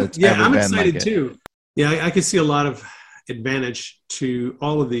that's ever I'm been excited like it. too. Yeah, I could see a lot of advantage to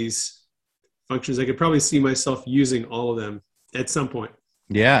all of these functions. I could probably see myself using all of them at some point.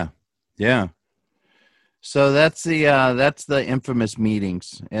 Yeah. So that's the infamous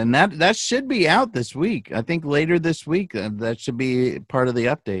meetings, and that should be out this week. I think later this week that should be part of the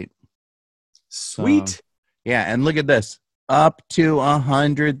update. Sweet. So, yeah, and look at this, up to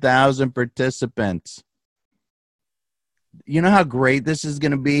 100,000 participants. You know how great this is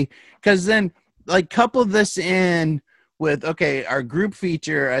going to be, because then like couple this in with, okay, our group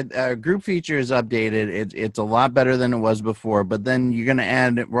feature is updated. It's a lot better than it was before, but then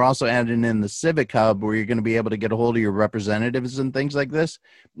we're also adding in the Civic Hub where you're going to be able to get a hold of your representatives and things like this.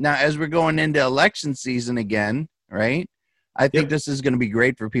 Now, as we're going into election season again, right? I think Yep. this is going to be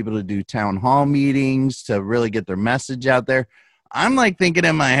great for people to do town hall meetings, to really get their message out there. I'm like thinking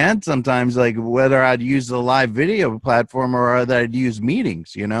in my head sometimes, like whether I'd use the live video platform or whether I'd use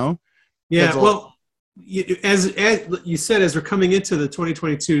meetings, you know? Yeah, Because well, as you said, as we're coming into the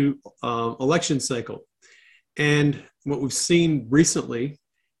 2022 election cycle, and what we've seen recently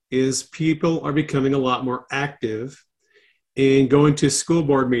is people are becoming a lot more active in going to school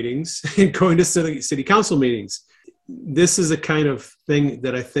board meetings and going to city council meetings. This is a kind of thing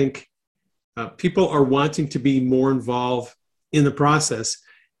that I think people are wanting to be more involved in the process,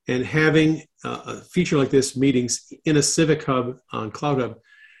 and having a feature like this, meetings in a civic hub on CloutHub,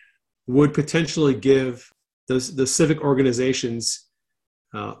 would potentially give the civic organizations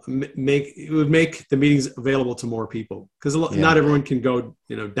it would make the meetings available to more people, because not everyone can go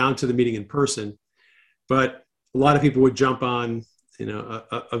down to the meeting in person, but a lot of people would jump on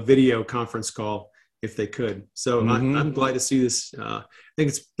a video conference call if they could. So I'm glad to see this. I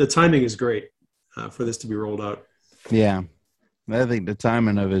think the timing is great for this to be rolled out. Yeah, I think the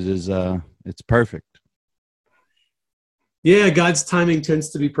timing of it is it's perfect. Yeah, God's timing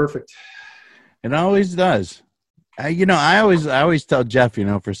tends to be perfect. It always does. I always tell Jeff,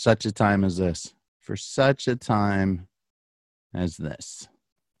 for such a time as this,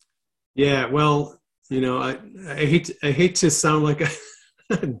 Yeah, well, I hate to sound like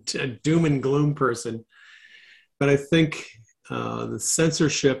a doom and gloom person, but I think the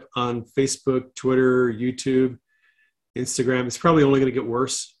censorship on Facebook, Twitter, YouTube, Instagram is probably only going to get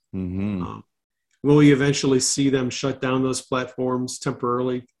worse. Will we eventually see them shut down those platforms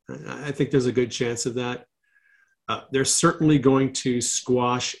temporarily? I think there's a good chance of that. They're certainly going to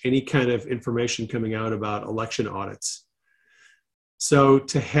squash any kind of information coming out about election audits. So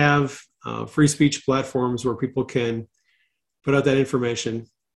to have free speech platforms where people can put out that information,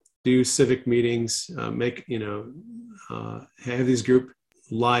 do civic meetings, have these group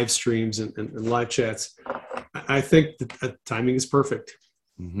live streams and live chats, I think the timing is perfect.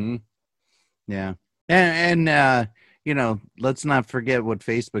 Yeah. And let's not forget what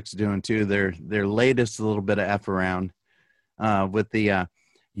Facebook's doing too. Their latest little bit of F around with the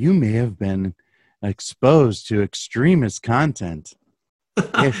you may have been exposed to extremist content.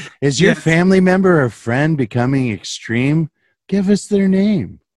 Is your family member or friend becoming extreme? Give us their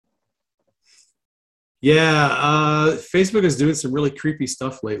name. Yeah, Facebook is doing some really creepy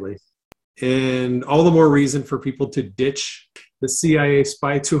stuff lately. And all the more reason for people to ditch the CIA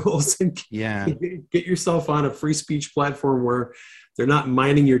spy tools and get yourself on a free speech platform where they're not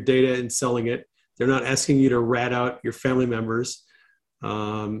mining your data and selling it. They're not asking you to rat out your family members.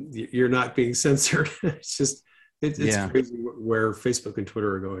 You're not being censored. It's crazy where Facebook and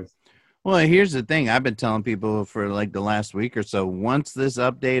Twitter are going. Well, here's the thing. I've been telling people for like the last week or so, once this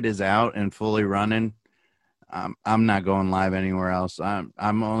update is out and fully running, I'm not going live anywhere else. I'm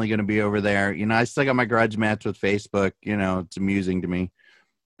only going to be over there. I still got my grudge match with Facebook. It's amusing to me,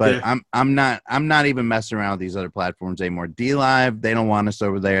 but I'm not even messing around with these other platforms anymore. DLive, they don't want us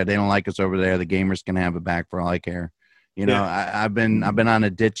over there. They don't like us over there. The gamers can have it back for all I care. I've been on a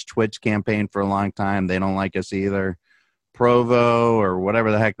ditch Twitch campaign for a long time. They don't like us either. Provo or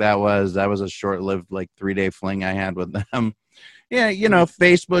whatever the heck that was a short-lived 3-day fling I had with them. Yeah,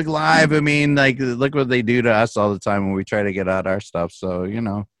 Facebook Live, I mean, look what they do to us all the time when we try to get out our stuff. So,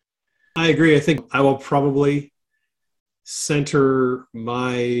 I agree. I think I will probably center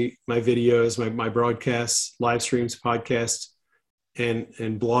my videos, my broadcasts, live streams, podcasts, and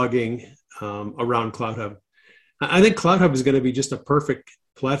blogging around CloutHub. I think CloutHub is going to be just a perfect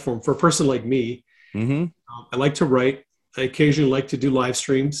platform for a person like me. I like to write. I occasionally like to do live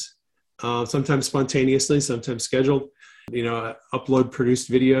streams, sometimes spontaneously, sometimes scheduled. Upload produced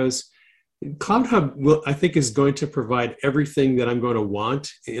videos. CloutHub I think is going to provide everything that I'm going to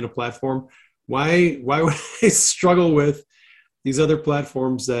want in a platform. Why would I struggle with these other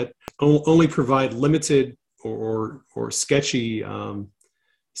platforms that only provide limited or sketchy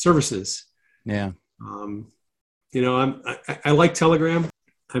services? Yeah. I like Telegram.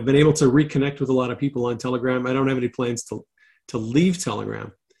 I've been able to reconnect with a lot of people on Telegram. I don't have any plans to leave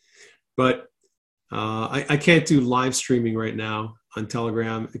Telegram, but I can't do live streaming right now on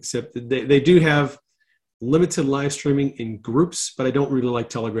Telegram, except they do have limited live streaming in groups, but I don't really like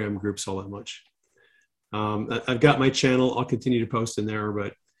Telegram groups all that much. I've got my channel. I'll continue to post in there,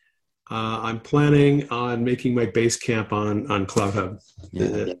 but I'm planning on making my base camp on CloutHub.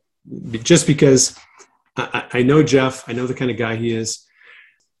 Just because I know Jeff. I know the kind of guy he is.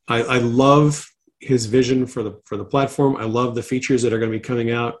 I love his vision for the platform. I love the features that are going to be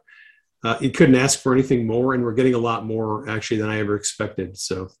coming out. You couldn't ask for anything more, and we're getting a lot more actually than I ever expected.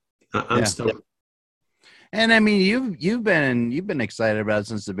 So I'm stoked. And I mean, you've been excited about it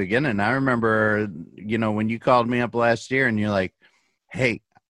since the beginning. I remember, when you called me up last year and you're like, "Hey,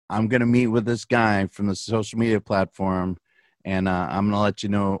 I'm gonna meet with this guy from the social media platform, and I'm gonna let you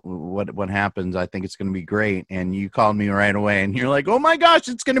know what happens. I think it's gonna be great." And you called me right away, and you're like, "Oh my gosh,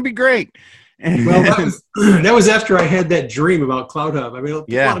 it's gonna be great!" Well, that was after I had that dream about CloudHub. I mean, a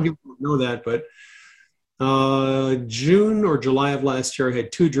Yeah. lot of people don't know that, but June or July of last year, I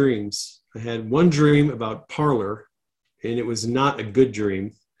had two dreams. I had one dream about Parler, and it was not a good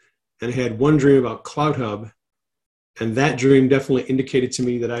dream. And I had one dream about CloudHub, and that dream definitely indicated to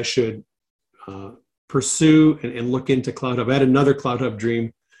me that I should pursue and look into CloudHub. I had another CloudHub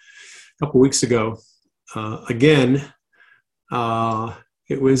dream a couple weeks ago. Again,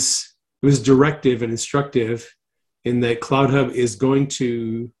 it was directive and instructive in that CloudHub is going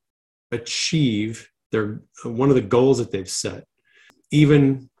to achieve one of the goals that they've set,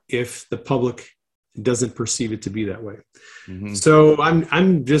 even if the public doesn't perceive it to be that way. Mhm. So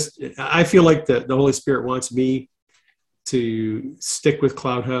I feel like the Holy Spirit wants me to stick with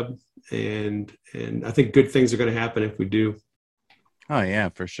CloudHub, and I think good things are going to happen if we do. Oh yeah,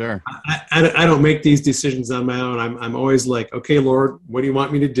 for sure. I don't make these decisions on my own. I'm always like, okay, Lord, what do you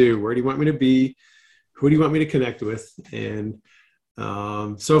want me to do? Where do you want me to be? Who do you want me to connect with? And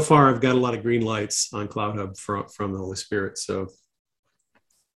so far, I've got a lot of green lights on CloudHub from the Holy Spirit. So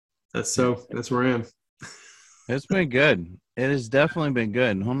that's where I am. It's been good. It has definitely been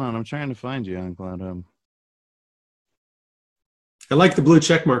good. Hold on, I'm trying to find you on CloudHub. I like the blue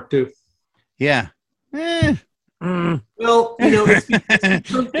check mark too. Yeah. Well,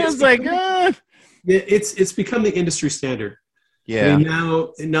 It's like, it's become the industry standard. yeah. I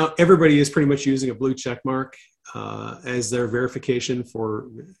mean, now everybody is pretty much using a blue check mark as their verification for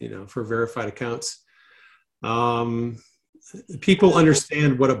verified accounts. People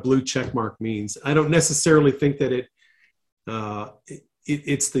understand what a blue check mark means. I don't necessarily think that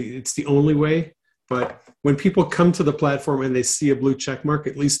it's the only way, but when people come to the platform and they see a blue check mark,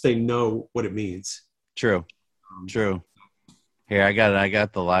 at least they know what it means. True. Here, I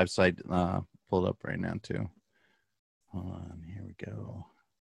got the live site pulled up right now too. Hold on, here we go.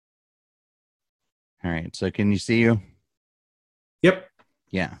 All right, so can you see you? Yep.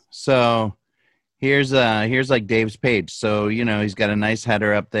 Yeah. So here's like Dave's page. So he's got a nice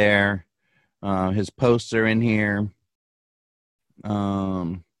header up there. His posts are in here.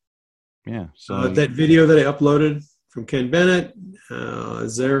 Yeah. So That video that I uploaded from Ken Bennett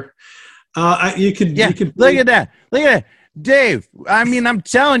is there. You could look at that. Look at that. Dave, I mean, I'm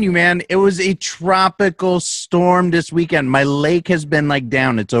telling you, man, it was a tropical storm this weekend. My lake has been like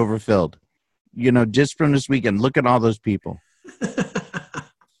down. It's overfilled, just from this weekend. Look at all those people.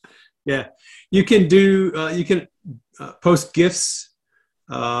 Yeah. You can post GIFs,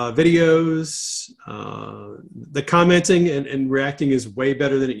 videos. The commenting and reacting is way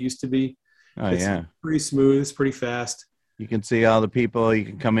better than it used to be. Oh, it's yeah. pretty smooth. It's pretty fast. You can see all the people. You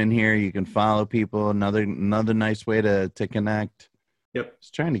can come in here. You can follow people. Another nice way to connect. Yep.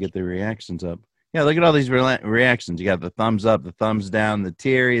 Just trying to get the reactions up. Yeah, look at all these reactions. You got the thumbs up, the thumbs down, the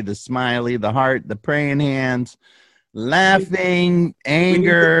teary, the smiley, the heart, the praying hands, laughing,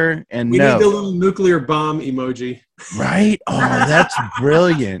 anger, and we no. need the little nuclear bomb emoji. Right? Oh, that's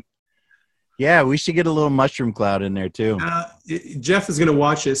brilliant. Yeah, we should get a little mushroom cloud in there too. Jeff is going to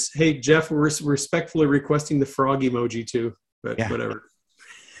watch us. Hey, Jeff, we're respectfully requesting the frog emoji too, but whatever.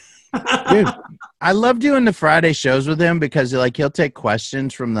 Dude, I love doing the Friday shows with him because he'll take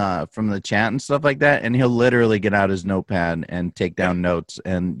questions from the chat and stuff like that, and he'll literally get out his notepad and take down notes,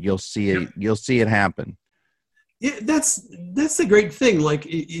 and you'll see it. You'll see it happen. Yeah, that's the great thing. Like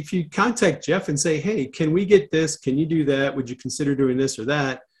if you contact Jeff and say, "Hey, can we get this? Can you do that? Would you consider doing this or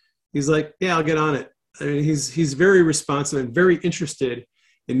that?" He's like, "Yeah, I'll get on it." I mean, he's very responsive and very interested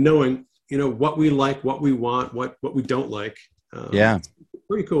in knowing, what we like, what we want, what we don't like. Yeah, it's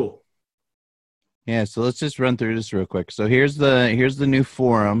pretty cool. Yeah, so let's just run through this real quick. So here's the new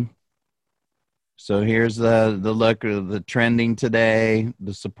forum. So here's the look of the trending today,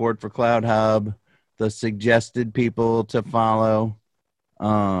 the support for CloudHub, the suggested people to follow.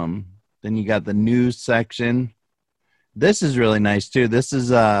 Then you got the news section. This is really nice too. This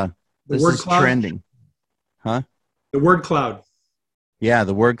is trending. Huh? The word cloud. Yeah,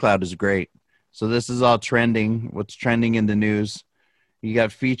 the word cloud is great. So this is all trending, what's trending in the news. You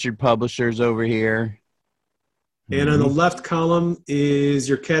got featured publishers over here. And on the left column is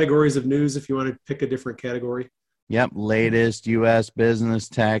your categories of news if you want to pick a different category. Yep, latest U.S. business,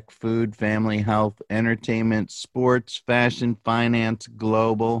 tech, food, family, health, entertainment, sports, fashion, finance,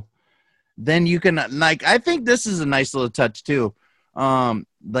 global. Then you can, I think this is a nice little touch too,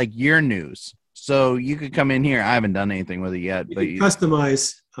 like your news. So you could come in here. I haven't done anything with it yet, You but can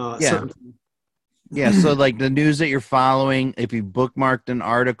customize Yeah. certain. yeah. So like the news that you're following, if you bookmarked an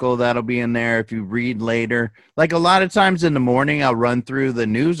article, that'll be in there. If you read later, like a lot of times in the morning, I'll run through the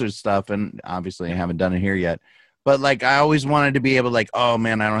news or stuff, and obviously I haven't done it here yet. But like I always wanted to be able to like, oh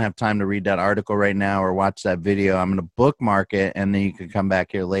man, I don't have time to read that article right now or watch that video. I'm gonna bookmark it, and then you can come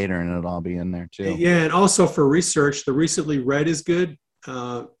back here later, and it'll all be in there too. Yeah, and also for research, the recently read is good.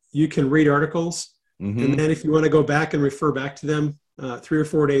 You can read articles, Mhm. and then if you want to go back and refer back to them 3 or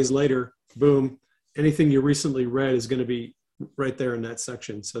 4 days later, boom, anything you recently read is going to be right there in that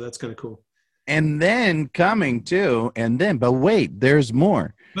section. So that's kind of cool. And then coming too, but wait, there's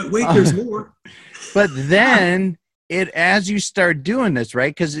more. But wait, there's more. But then as you start doing this,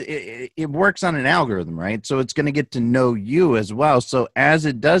 right? Because it works on an algorithm, right? So it's going to get to know you as well. So as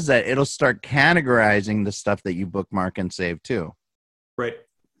it does that, it'll start categorizing the stuff that you bookmark and save too. Right.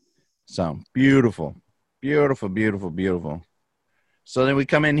 So beautiful, beautiful, beautiful, beautiful. So then we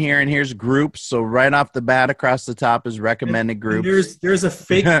come in here, and here's groups. So right off the bat, across the top is recommended groups. And there's a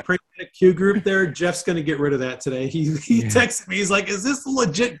fake Pragmatic Q group there. Jeff's going to get rid of that today. He texted me. He's like, "Is this a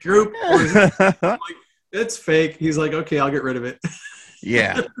legit group?" Or is it? I'm like, it's fake. He's like, "Okay, I'll get rid of it."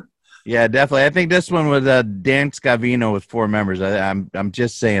 Yeah, definitely. I think this one was Dan Scavino with 4 members. I'm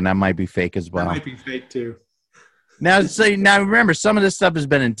just saying that might be fake as well. That might be fake too. Now remember, some of this stuff has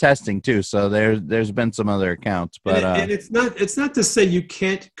been in testing too, so there's been some other accounts, but and it's not to say you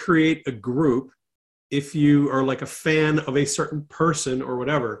can't create a group if you are like a fan of a certain person or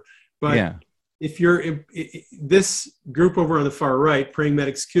whatever. But yeah, if you're this group over on the far right, Praying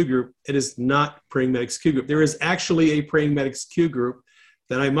Medics Q group, it is not Praying Medics Q group. There is actually a Praying Medics Q group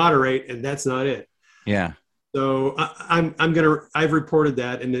that I moderate, and that's not it. yeah. So I've reported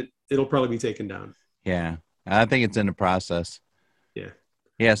that, and it'll probably be taken down. Yeah, I think it's in the process. Yeah.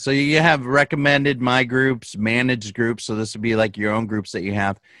 Yeah, so you have recommended my groups, managed groups. So this would be like your own groups that you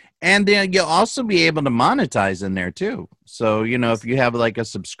have. And then you'll also be able to monetize in there too. So, if you have like a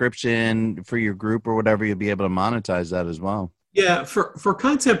subscription for your group or whatever, you'll be able to monetize that as well. Yeah, for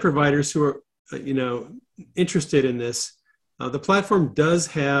content providers who are, interested in this, the platform does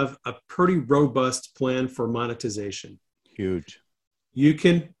have a pretty robust plan for monetization. Huge. You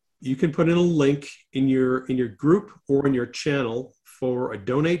can put in a link in your group or in your channel for a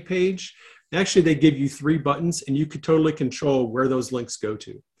donate page. Actually, they give you 3 buttons, and you could totally control where those links go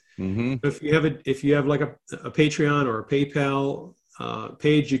to. Mm-hmm. If you have like a Patreon or a PayPal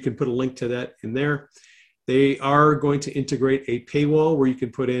page, you can put a link to that in there. They are going to integrate a paywall where you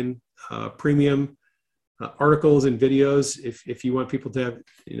can put in premium articles and videos if you want people to have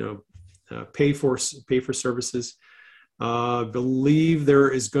pay for services. Believe there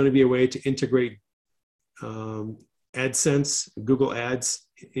is going to be a way to integrate AdSense, Google Ads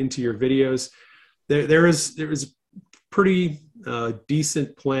into your videos. There is a pretty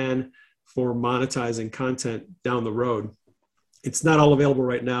decent plan for monetizing content down the road. It's not all available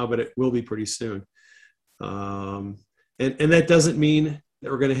right now, but it will be pretty soon. And that doesn't mean that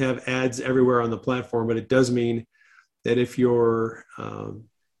we're going to have ads everywhere on the platform, but it does mean that if you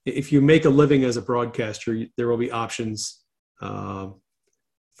make a living as a broadcaster, there will be options for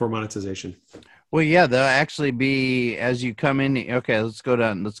monetization. Well, yeah, they'll actually be as you come in. Okay, let's go to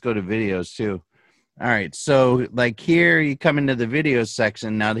videos too. All right, so like here you come into the videos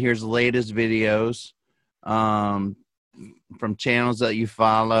section. Now here's the latest videos from channels that you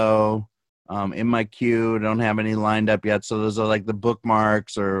follow. In my queue, don't have any lined up yet, so those are like the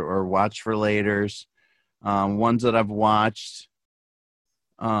bookmarks or watch for laters, ones that I've watched.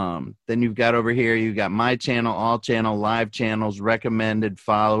 Then you've got over here, you've got my channel, all channel, live channels, recommended,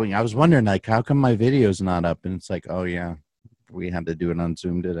 following. I was wondering, like, how come my video's not up? And it's like, oh yeah, we had to do it on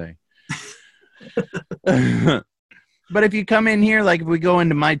Zoom today. But if you come in here, like if we go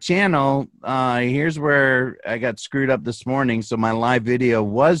into my channel, here's where I got screwed up this morning. So my live video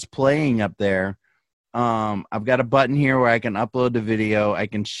was playing up there. I've got a button here where I can upload the video. I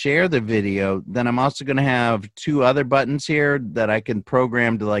can share the video. Then I'm also going to have 2 other buttons here that I can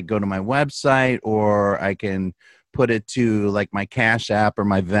program to like go to my website, or I can put it to like my Cash App or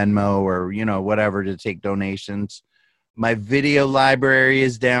my Venmo or, whatever to take donations. My video library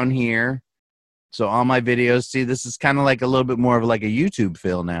is down here. So all my videos, see, this is kind of like a little bit more of like a YouTube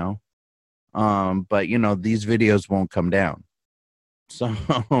feel now. But these videos won't come down. So,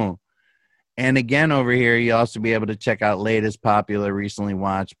 and again, over here, you also be able to check out latest, popular, recently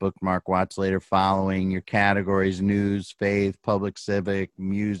watched, bookmark, watch later, following, your categories, news, faith, public, civic,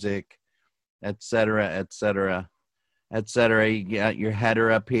 music, etc., etc., etc. You got your header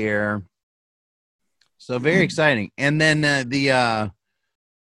up here. So very exciting. And then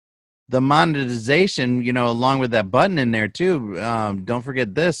the monetization, along with that button in there too. Don't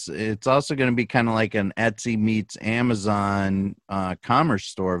forget this. It's also going to be kind of like an Etsy meets Amazon commerce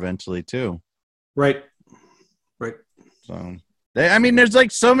store eventually too. Right. So, there's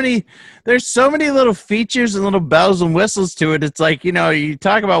like there's so many little features and little bells and whistles to it. It's like, you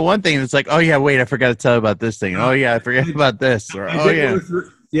talk about one thing and it's like, oh yeah, wait, I forgot to tell you about this thing. Oh yeah, I forgot about this. Or, I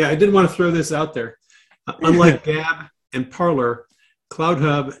did want to throw this out there. Unlike Gab and Parler,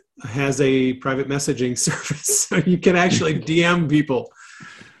 CloutHub has a private messaging service, so you can actually DM people.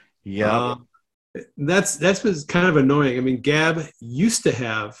 Yeah. That's what's kind of annoying. I mean, Gab used to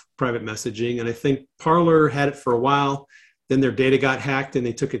have private messaging, and I think Parler had it for a while. Then their data got hacked, and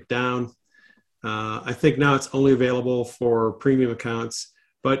they took it down. I think now it's only available for premium accounts.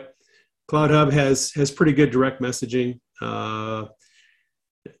 But CloutHub has pretty good direct messaging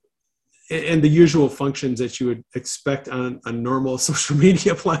and the usual functions that you would expect on a normal social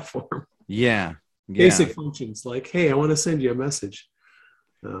media platform. Yeah. Basic functions like, hey, I want to send you a message.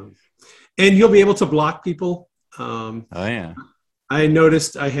 And you'll be able to block people. Oh, yeah. I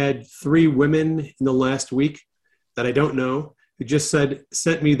noticed I had 3 women in the last week that I don't know who just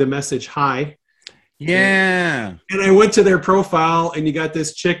sent me the message, hi. Yeah. And I went to their profile and you got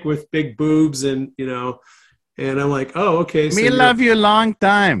this chick with big boobs and, and I'm like, oh, okay. So love you a long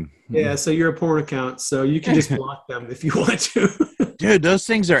time. Yeah, so you're a porn account, so you can just block them if you want to. Dude, those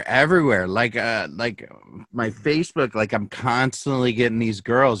things are everywhere. Like my Facebook, like I'm constantly getting these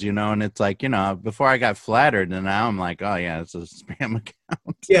girls, and it's like, before I got flattered, and now I'm like, oh yeah, it's a spam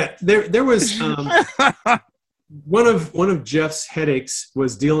account. Yeah, there was one of Jeff's headaches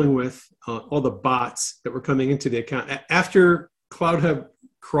was dealing with all the bots that were coming into the account after CloutHub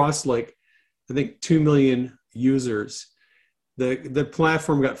crossed I think 2 million users. The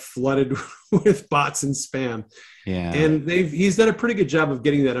platform got flooded with bots and spam. Yeah. And he's done a pretty good job of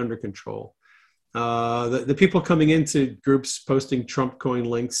getting that under control. The people coming into groups posting Trump coin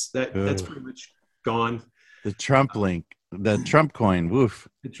links, that's pretty much gone. The Trump link, the Trump coin, woof.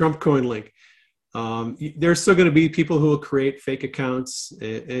 The Trump coin link. There's still going to be people who will create fake accounts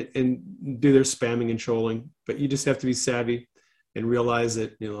and do their spamming and trolling, but you just have to be savvy and realize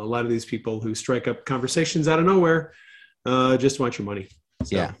that, a lot of these people who strike up conversations out of nowhere just want your money.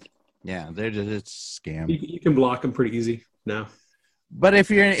 So yeah, it's a scam. You can block them pretty easy now. But if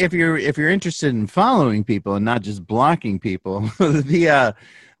you're interested in following people and not just blocking people, the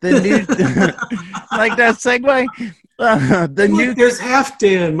new like that segue, there's Half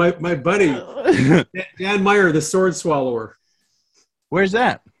Dan, my buddy, Dan Meyer, the sword swallower. Where's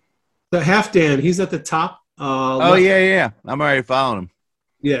that? The Half Dan, he's at the top. Yeah, I'm already following him.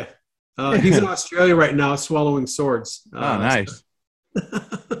 Yeah. He's in Australia right now swallowing swords. Nice.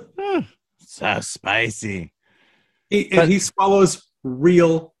 So spicy. He swallows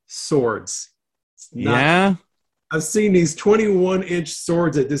real swords. Yeah. I've seen these 21-inch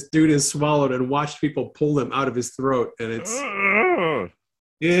swords that this dude has swallowed and watched people pull them out of his throat. And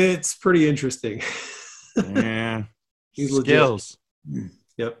it's pretty interesting. Yeah. He's skills. Legit.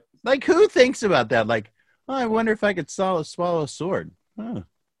 Yep. Like, who thinks about that? Like, oh, I wonder if I could swallow a sword. Huh.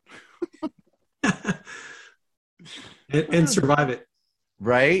 and survive it.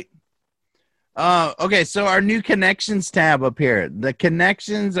 Right? Okay, so our new connections tab up here. The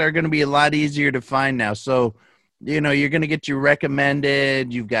connections are going to be a lot easier to find now. So, you're going to get your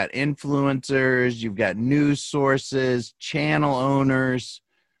recommended. You've got influencers. You've got news sources, channel owners,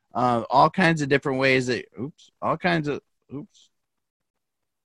 all kinds of different ways that,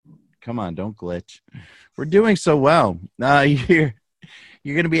 come on, don't glitch. We're doing so well.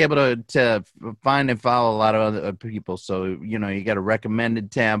 You're going to be able to find and follow a lot of other people. So, you got a recommended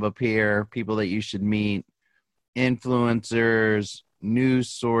tab up here, people that you should meet, influencers, news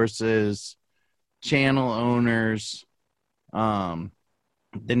sources, channel owners. Then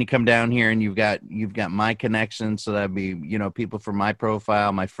you come down here and you've got my connections. So that'd be, people from my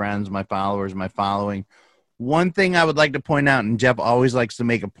profile, my friends, my followers, my following. One thing I would like to point out, and Jeff always likes to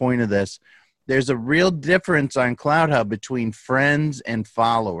make a point of this, there's a real difference on CloutHub between friends and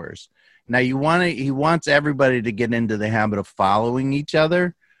followers. Now he wants everybody to get into the habit of following each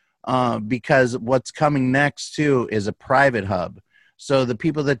other because what's coming next too is a private hub. So the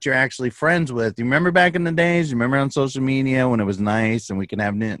people that you're actually friends with, you remember back in the days, you remember on social media when it was nice and we could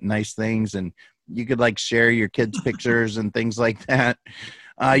have nice things and you could like share your kids' pictures and things like that.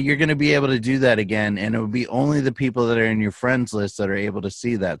 You're going to be able to do that again, and it will be only the people that are in your friends list that are able to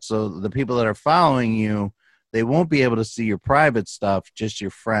see that. So the people that are following you, they won't be able to see your private stuff, just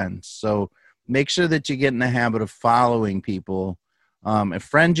your friends. So make sure that you get in the habit of following people. And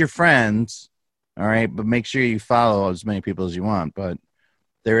friend your friends, all right? But make sure you follow as many people as you want. But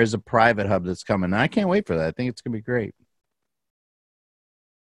there is a private hub that's coming. And I can't wait for that. I think it's gonna be great.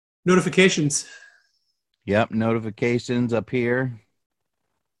 Notifications. Yep, notifications up here.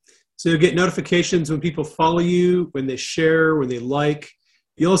 So you'll get notifications when people follow you, when they share, when they like.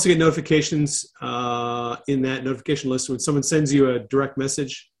 You'll also get notifications in that notification list when someone sends you a direct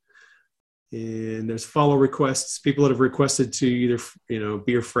message. And there's follow requests, people that have requested to either,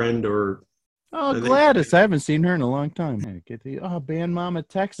 be your friend or. Oh, Gladys. I haven't seen her in a long time. Band Mama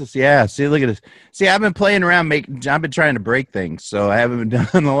Texas. Yeah, see, look at this. See, I've been playing around, I've been trying to break things, so I haven't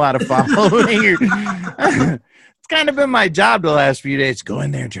done a lot of following. It's kind of been my job the last few days. Go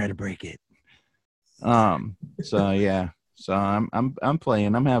in there and try to break it. So yeah. So I'm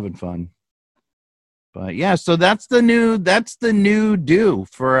playing. I'm having fun. But yeah, so that's the new do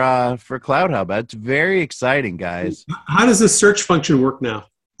for Cloud Hub. That's very exciting, guys. How does the search function work now?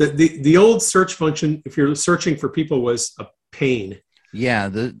 The old search function, if you're searching for people, was a pain. Yeah,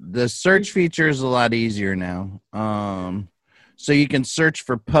 the search feature is a lot easier now. So you can search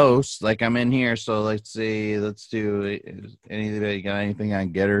for posts. Like I'm in here, so let's do anybody got anything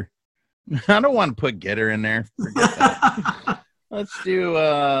on Getter? I don't want to put Getter in there. Forget that. Let's do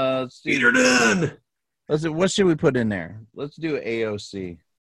Get her done. What should we put in there? Let's do AOC.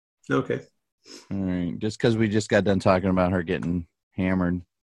 Okay. All right, just because we just got done talking about her getting hammered.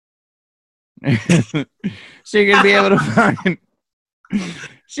 So you're gonna be able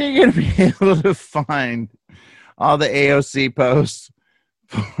to find all the AOC posts.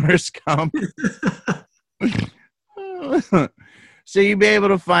 Forrest Gump. So you'll be able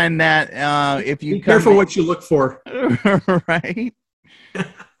to find that if you be careful what you look for. Right.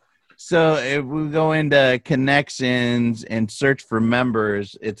 So if we go into connections and search for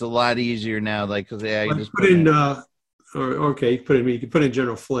members, it's a lot easier now. Like, cause yeah, you just put in. Okay, you can put in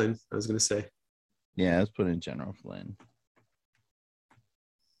General Flynn. I was going to say. Yeah, let's put in General Flynn.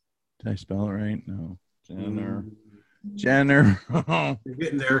 Did I spell it right? No. Jenner. You're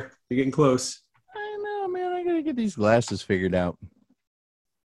getting there. You're getting close. I know, man. I gotta get these glasses figured out.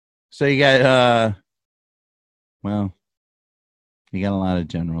 So you got you got a lot of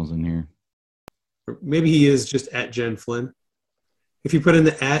generals in here. Or maybe he is just at Gen Flynn. If you put in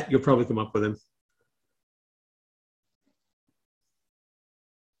the @ you'll probably come up with him.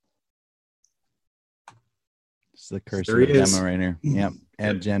 It's the cursor demo right here. Yep.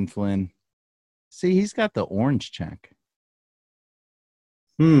 At Gen Flynn. See, he's got the orange check.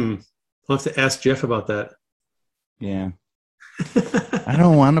 I'll have to ask Jeff about that. Yeah. I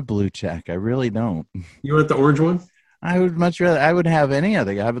don't want a blue check. I really don't. You want the orange one? I would much rather. I would have any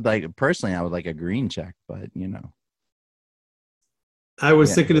other. I would like a green check, but I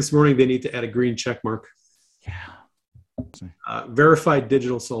was thinking this morning they need to add a green check mark. Yeah. Verified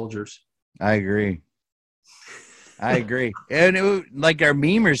digital soldiers. I agree. And like our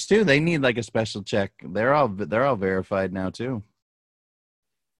memers too, they need like a special check. They're all verified now too.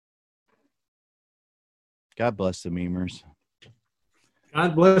 God bless the memers.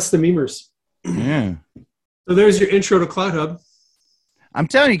 God bless the memers. Yeah. So there's your intro to Cloud Hub. I'm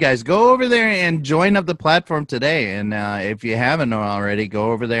telling you guys, go over there and join up the platform today. And if you haven't already,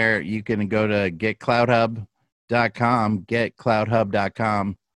 go over there. You can go to getcloudhub.com,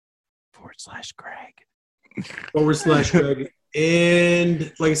 getcloudhub.com/Greg.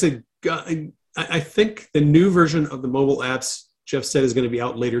 And like I said, I think the new version of the mobile apps, Jeff said, is going to be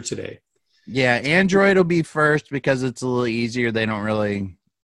out later today. Yeah, Android will be first because it's a little easier. They don't really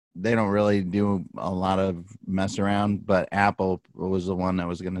do a lot of mess around, but Apple was the one that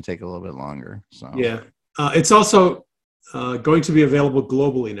was going to take a little bit longer. So yeah, it's also going to be available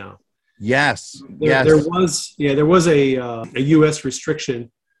globally now. Yes, there was a U.S.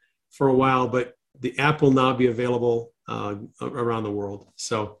 restriction for a while, but the app will now be available around the world.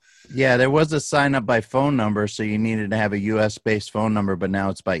 So yeah, there was a sign up by phone number, so you needed to have a U.S. based phone number, but now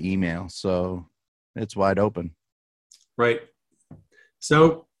it's by email, so it's wide open. Right.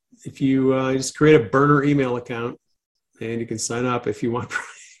 So if you just create a burner email account, and you can sign up if you want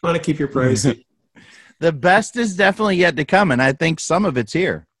to keep your privacy. The best is definitely yet to come, and I think some of it's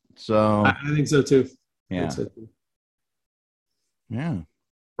here. So I think so too. Yeah. Yeah.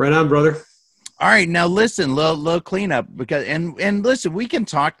 Right on, brother. All right, now listen, little cleanup because and listen, we can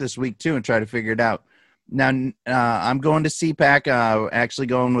talk this week too and try to figure it out. Now I'm going to CPAC. Actually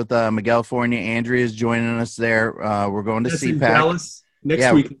going with Miguel Fornia. Andrea's joining us there. We're going to That's CPAC in Dallas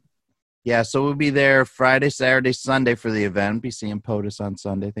next week. Yeah, so we'll be there Friday, Saturday, Sunday for the event. Be seeing POTUS on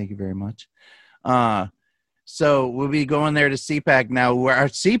Sunday. Thank you very much. So we'll be going there to CPAC. Now, where our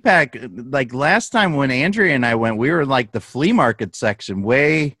CPAC, like last time when Andrea and I went, we were in like the flea market section,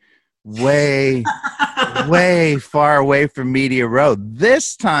 way way far away from Media Row.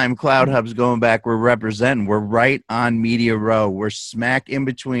 This time, Cloud Hub's going back. We're representing. We're right on Media Row. We're smack in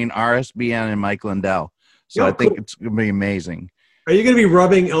between RSBN and Mike Lindell. So I think it's going to be amazing. Are you going to be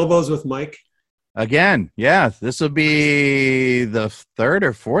rubbing elbows with Mike? Again, yeah. This will be the third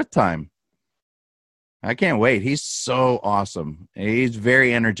or fourth time. I can't wait. He's so awesome. He's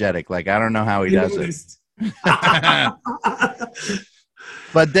very energetic. Like, I don't know how he does it.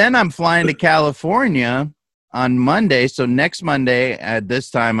 But then I'm flying to California on Monday. So next Monday at this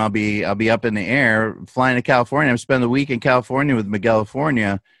time, I'll be up in the air flying to California. I'm spending the week in California with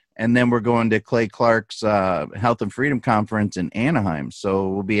California, and then we're going to Clay Clark's Health and Freedom Conference in Anaheim. So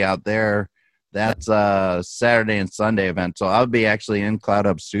we'll be out there. That's a Saturday and Sunday event. So I'll be actually in Cloud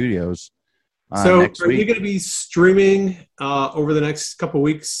Hub Studios. So are you going to be streaming over the next couple of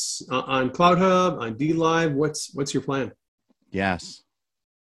weeks on Cloud Hub, on DLive? What's your plan? Yes.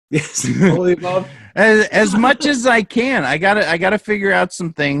 Yes, all the above. As much as I can. I gotta figure out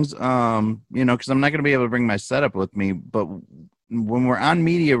some things, because I'm not gonna be able to bring my setup with me. But when we're on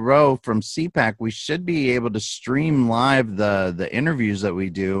Media Row from CPAC, we should be able to stream live the interviews that we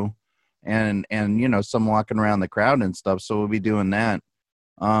do, and some walking around the crowd and stuff. So we'll be doing that.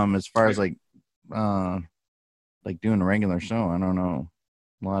 As far as like doing a regular show, I don't know.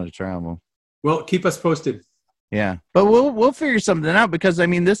 A lot of travel. Well, keep us posted. Yeah, but we'll figure something out, because I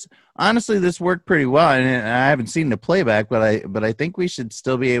mean, this worked pretty well, and I haven't seen the playback, but I think we should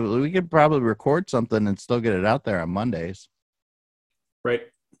still be able. We could probably record something and still get it out there on Mondays. Right.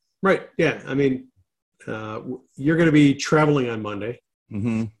 Yeah, I mean, you're going to be traveling on Monday,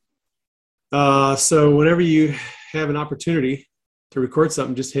 so whenever you have an opportunity to record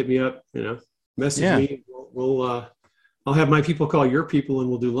something, just hit me up. Message me. I'll have my people call your people, and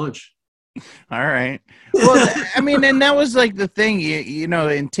we'll do lunch. All right. Well, I mean, and that was like the thing,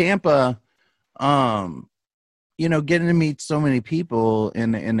 in Tampa, getting to meet so many people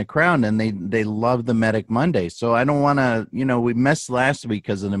in the crowd, and they love the Medic Monday. So I don't want to, we messed last week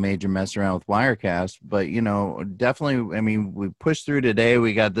because of the major mess around with Wirecast, but definitely, I mean, we pushed through today.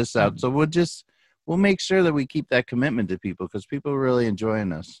 We got this out, so we'll make sure that we keep that commitment to people, because people are really enjoying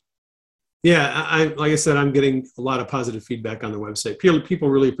this. Yeah, like I said, I'm getting a lot of positive feedback on the website. People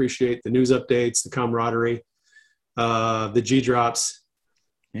really appreciate the news updates, the camaraderie, the G drops,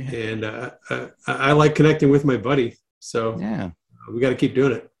 and I like connecting with my buddy. So yeah, we got to keep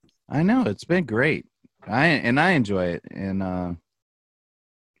doing it. I know, it's been great. I enjoy it, and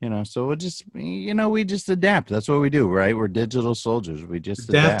so we'll just we just adapt. That's what we do, right? We're digital soldiers. We just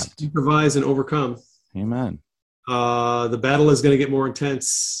adapt, improvise, and overcome. Amen. The battle is going to get more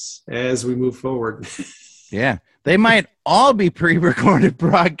intense as we move forward. Yeah, they might all be pre-recorded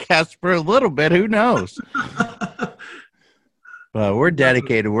broadcasts for a little bit. Who knows? But we're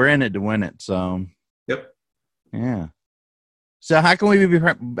dedicated. We're in it to win it. So, yep. Yeah. So how can we be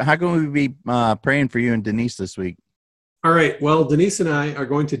praying for you and Denise this week? All right. Well, Denise and I are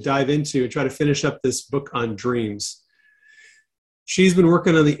going to dive into and try to finish up this book on dreams. She's been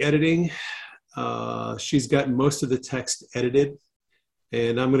working on the editing. She's gotten most of the text edited,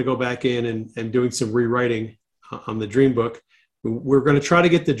 and I'm going to go back in and doing some rewriting on the dream book. We're going to try to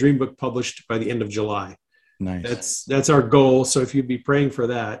get the dream book published by the end of July. Nice. That's our goal. So if you'd be praying for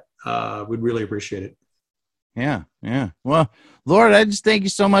that, we'd really appreciate it. Yeah. Well, Lord, I just thank you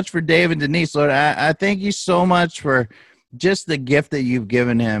so much for Dave and Denise. Lord, I thank you so much for just the gift that you've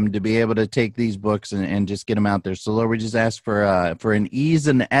given him to be able to take these books and just get them out there. So, Lord, we just ask for an ease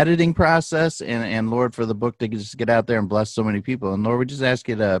in the editing process, and Lord, for the book to just get out there and bless so many people. And Lord, we just ask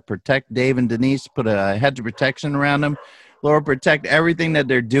you to protect Dave and Denise, put a hedge of protection around them. Lord, protect everything that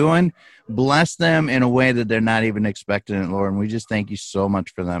they're doing. Bless them in a way that they're not even expecting it, Lord. And we just thank you so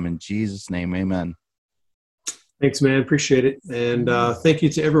much for them. In Jesus' name, amen. Thanks, man. Appreciate it. And thank you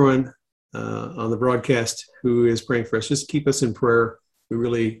to everyone on the broadcast who is praying for us. Just keep us in prayer. We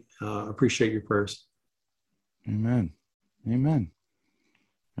really appreciate your prayers. Amen.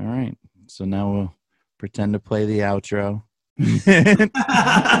 All right. So now we'll pretend to play the outro.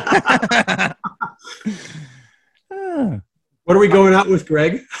 What are we going out with,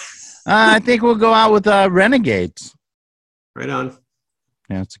 Greg? I think we'll go out with Renegades. Right on.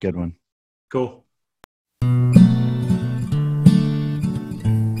 Yeah, it's a good one. Cool.